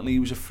apparently he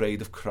was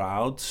afraid of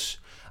crowds,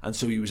 and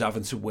so he was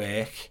having to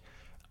work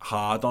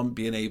hard on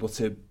being able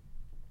to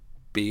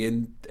be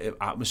in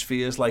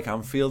atmospheres like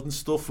Anfield and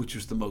stuff, which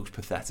was the most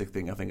pathetic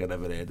thing I think I'd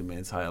ever heard in my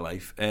entire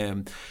life.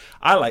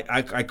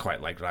 I quite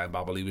like Ryan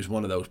Babel. He was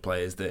one of those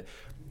players that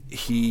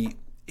he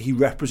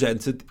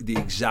represented the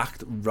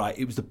exact right.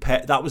 It was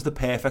that was the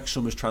perfect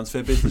summer's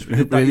transfer business.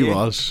 It really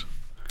was.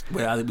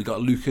 Where I think we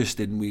got Lucas,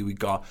 didn't we? We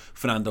got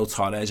Fernando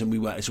Torres, and we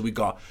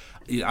got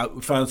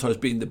Fernando Torres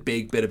being the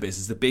big bit of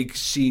business, the big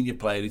senior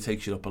player who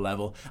takes you up a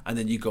level, and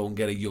then you go and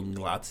get a young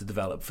lad to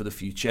develop for the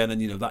future. And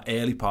then, you know, that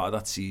early part of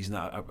that season,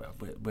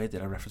 where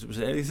did I reference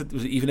it?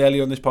 Was it even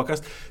earlier on this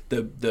podcast?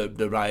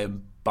 The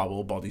Ryan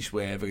Babel body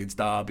swerve against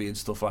Derby and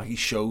stuff like. He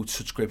showed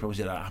such great promise.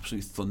 He had an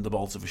absolute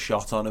thunderbolt of a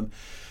shot on him.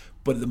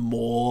 But the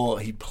more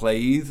he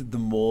played, the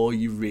more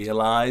you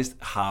realised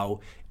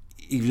how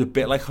he was a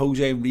bit like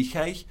Jose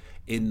Enrique,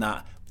 in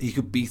that he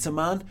could beat a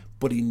man,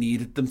 but he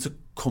needed them to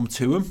come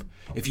to him.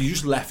 If you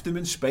just left him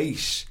in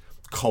space,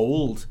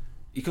 cold,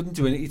 he couldn't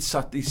do anything.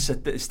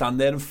 He'd stand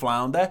there and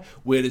flounder,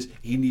 whereas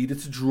he needed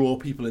to draw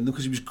people in them,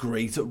 because he was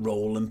great at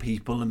rolling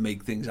people and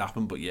make things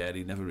happen. But yeah,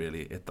 he never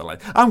really hit the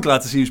light. I'm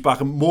glad to see he's back,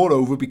 and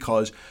moreover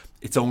because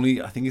it's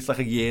only, I think it's like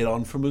a year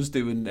on from us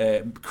doing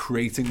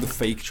creating the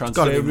fake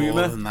transfer rumour. It's got to be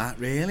more than that,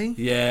 really?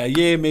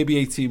 Yeah, maybe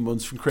 18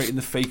 months from creating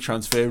the fake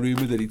transfer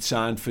rumour that he'd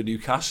signed for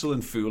Newcastle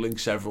and fooling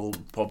several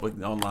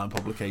online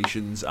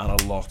publications and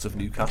a lot of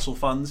Newcastle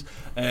fans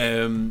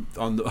on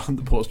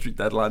the Port Street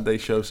Deadline Day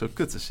show. So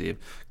good to see him.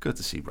 Good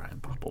to see Ryan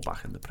Babel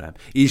back in the Prem.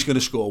 He's going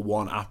to score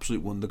one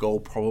absolute wonder goal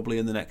probably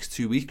in the next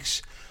 2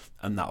 weeks,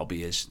 and that'll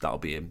be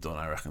him done,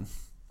 I reckon.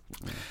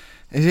 Yeah.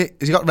 Has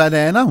he got red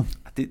hair now?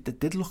 It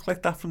did look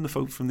like that from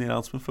the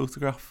announcement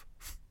photograph.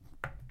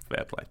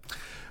 Fair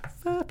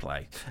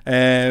play.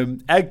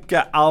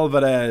 Edgar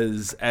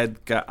Alvarez,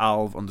 Edgar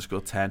Alv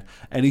 _10.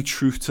 Any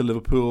truth to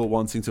Liverpool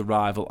wanting to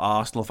rival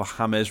Arsenal for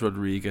James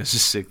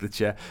Rodriguez's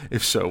signature?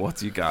 If so, what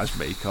do you guys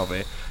make of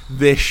it?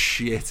 This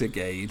shit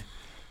again.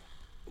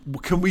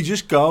 Can we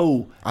just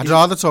go? I'd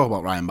rather talk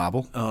about Ryan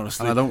Babel.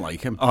 Honestly. And I don't like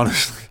him.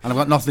 Honestly. And I've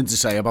got nothing to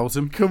say about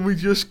him. Can we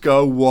just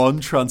go one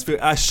transfer?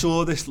 I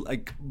saw this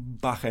like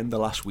back end of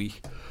last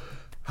week.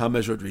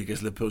 James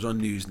Rodriguez, Liverpool's on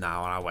News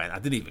Now, and I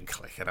didn't even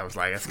click it. I was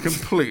like, it's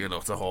complete and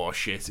utter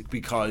horseshit,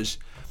 because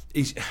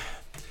he's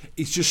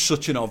just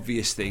such an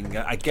obvious thing.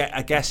 I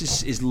guess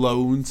his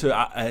loan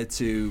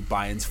to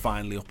Bayern's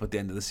finally up at the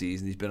end of the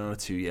season. He's been on a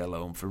 2-year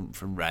loan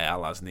from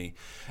Real, hasn't he?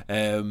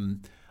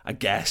 I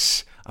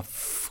guess I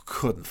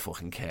couldn't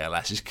fucking care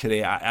less. His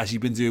career, has he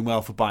been doing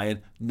well for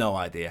Bayern? No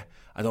idea.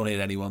 I don't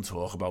hear anyone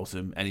talk about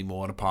him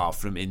anymore apart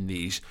from in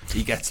these.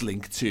 He gets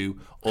linked to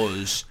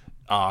us,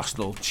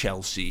 Arsenal,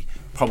 Chelsea,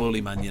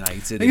 probably Man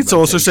United. I think it's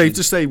also safe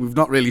to say we've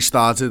not really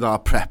started our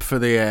prep for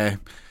the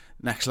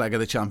next leg of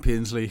the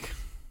Champions League.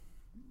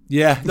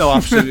 Yeah, no,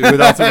 absolutely.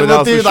 Without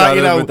we'll do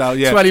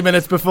that, 20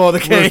 minutes before the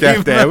game.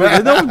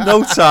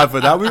 No time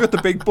for that. We've got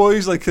the big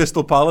boys like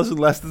Crystal Palace and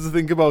Leicester to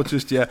think about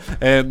just yet.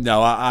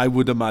 No, I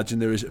would imagine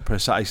there is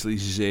precisely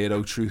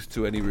zero truth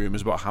to any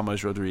rumours about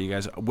James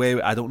Rodriguez.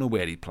 I don't know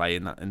where he'd play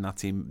in that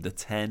team. The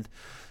 10.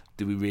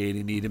 Do we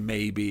really need him?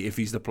 Maybe if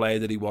he's the player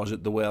that he was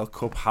at the World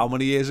Cup. How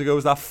many years ago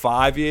was that?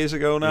 5 years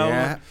ago now?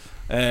 Yeah.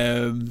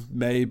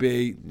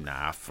 Maybe.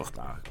 Nah, fuck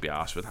that. I'd be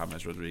arsed with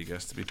James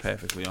Rodriguez, to be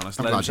perfectly honest.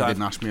 I'm glad you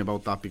didn't ask me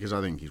about that because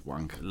I think he's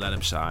wank. Let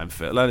him sign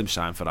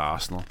for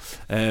Arsenal.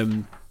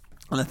 And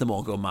let them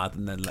all go mad,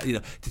 and then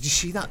did you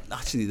see that?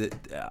 Actually,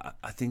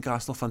 I think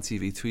Arsenal Fan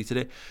TV tweeted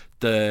it.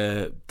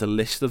 The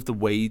list of the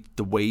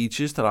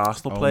wages that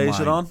Arsenal players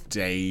are on.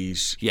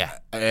 Days. Yeah,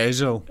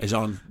 Ozil is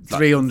on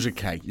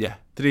 300k. Yeah,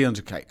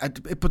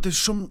 300k. But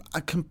there's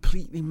a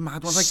completely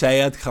mad one. Like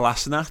Sead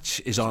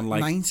Kolasinac is on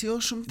like 90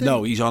 or something.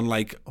 No, he's on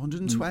like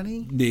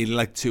 120. Nearly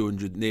like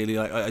 200. Nearly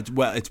like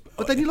it's.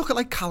 But then you look at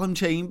like Callum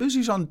Chambers,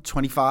 he's on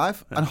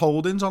 25, and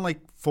Holding's on like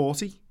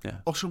 40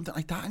 or something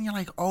like that, and you're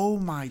like, oh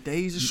my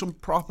days, there's some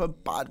proper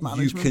bad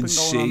management. You can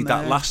see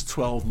that there. last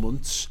 12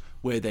 months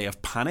where they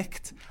have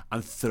panicked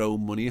and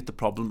thrown money at the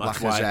problem. That's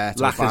Lacazette,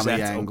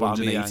 Aubameyang,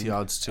 180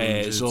 odds,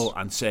 200. Ozil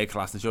and Sead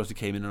Kolasinac also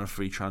came in on a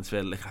free transfer.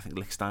 I think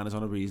Lichtsteiner's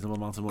on a reasonable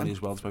amount of money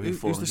as well. It's probably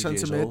 400 years old.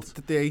 Who's the centre mid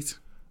that they ate?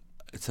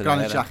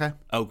 Granit Xhaka.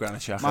 Oh,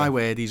 Granit Xhaka. My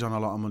word, he's on a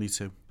lot of money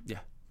too.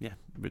 Yeah,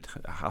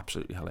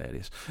 absolutely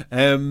hilarious.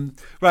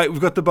 Right,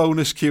 we've got the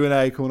bonus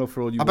Q&A coming up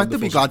for all you. I bet they'll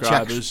be glad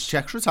subscribers.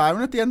 Czech's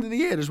retiring at the end of the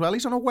year as well.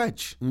 He's on a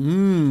wedge.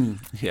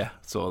 Yeah,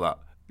 saw that.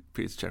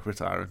 Peter Cech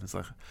retiring. It's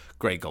like a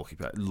great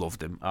goalkeeper.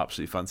 Loved him.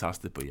 Absolutely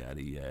fantastic. But yeah,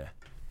 he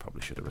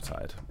probably should have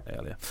retired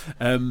earlier.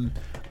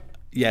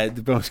 Yeah,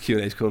 the bonus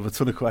Q&A is covered. A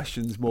ton of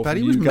questions. More from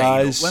you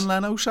guys. When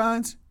Leno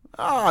signed.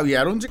 Oh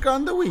yeah,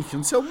 $100,000 a week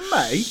until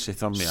May.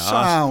 Sit on my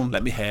arse.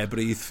 Let me hair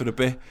breathe for a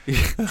bit.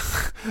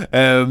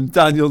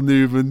 Daniel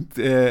Newman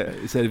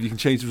said, if you can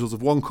change the results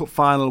of one cup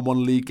final and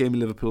one league game in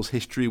Liverpool's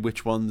history,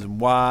 which ones and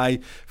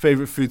why?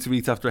 Favourite food to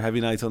eat after a heavy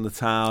night on the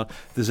town?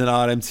 There's an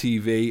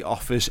RMTV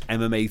Office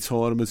MMA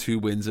tournament, who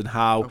wins and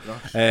how?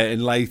 In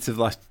light of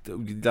last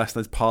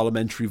night's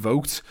parliamentary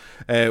vote,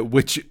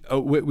 which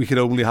we can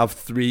only have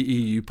 3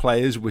 EU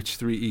players. Which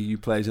 3 EU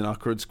players in our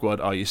current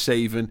squad are you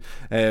saving?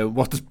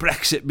 What does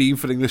Brexit mean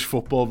for English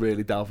football?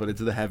 Really delving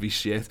into the heavy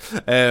shit.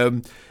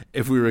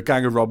 If we were a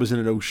gang of robbers in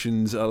an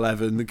Ocean's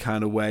 11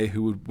 kind of way,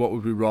 what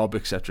would we rob,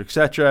 etc,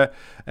 etc.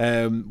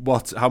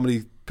 How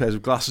many pairs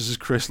of glasses has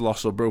Chris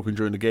lost or broken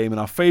during the game? And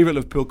our favourite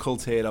Liverpool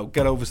cult hero,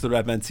 get over to the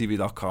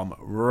redmentv.com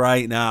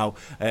right now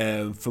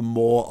for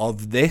more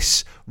of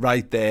this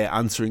right there,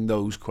 answering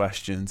those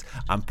questions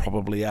and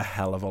probably a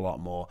hell of a lot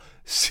more.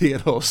 See you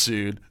all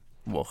soon.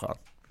 Walk on.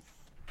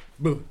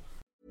 Boom.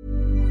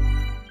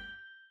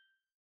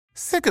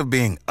 Sick of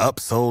being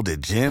upsold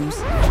at gyms?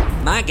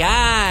 My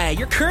guy,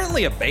 you're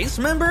currently a base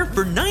member.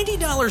 For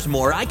 $90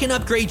 more, I can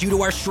upgrade you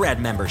to our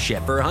Shred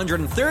membership. For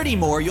 $130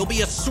 more, you'll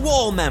be a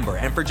Swole member.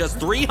 And for just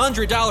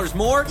 $300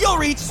 more, you'll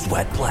reach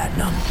Sweat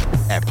Platinum.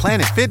 At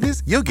Planet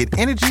Fitness, you'll get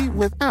energy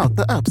without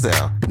the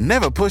upsell.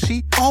 Never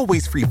pushy,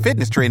 always free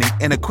fitness training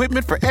and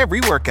equipment for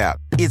every workout.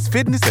 It's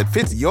fitness that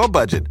fits your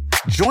budget.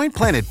 Join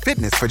Planet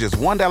Fitness for just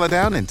 $1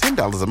 down and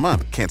 $10 a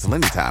month. Cancel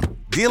anytime.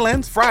 Deal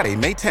ends Friday,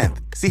 May 10th.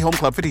 See Home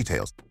Club for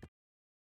details.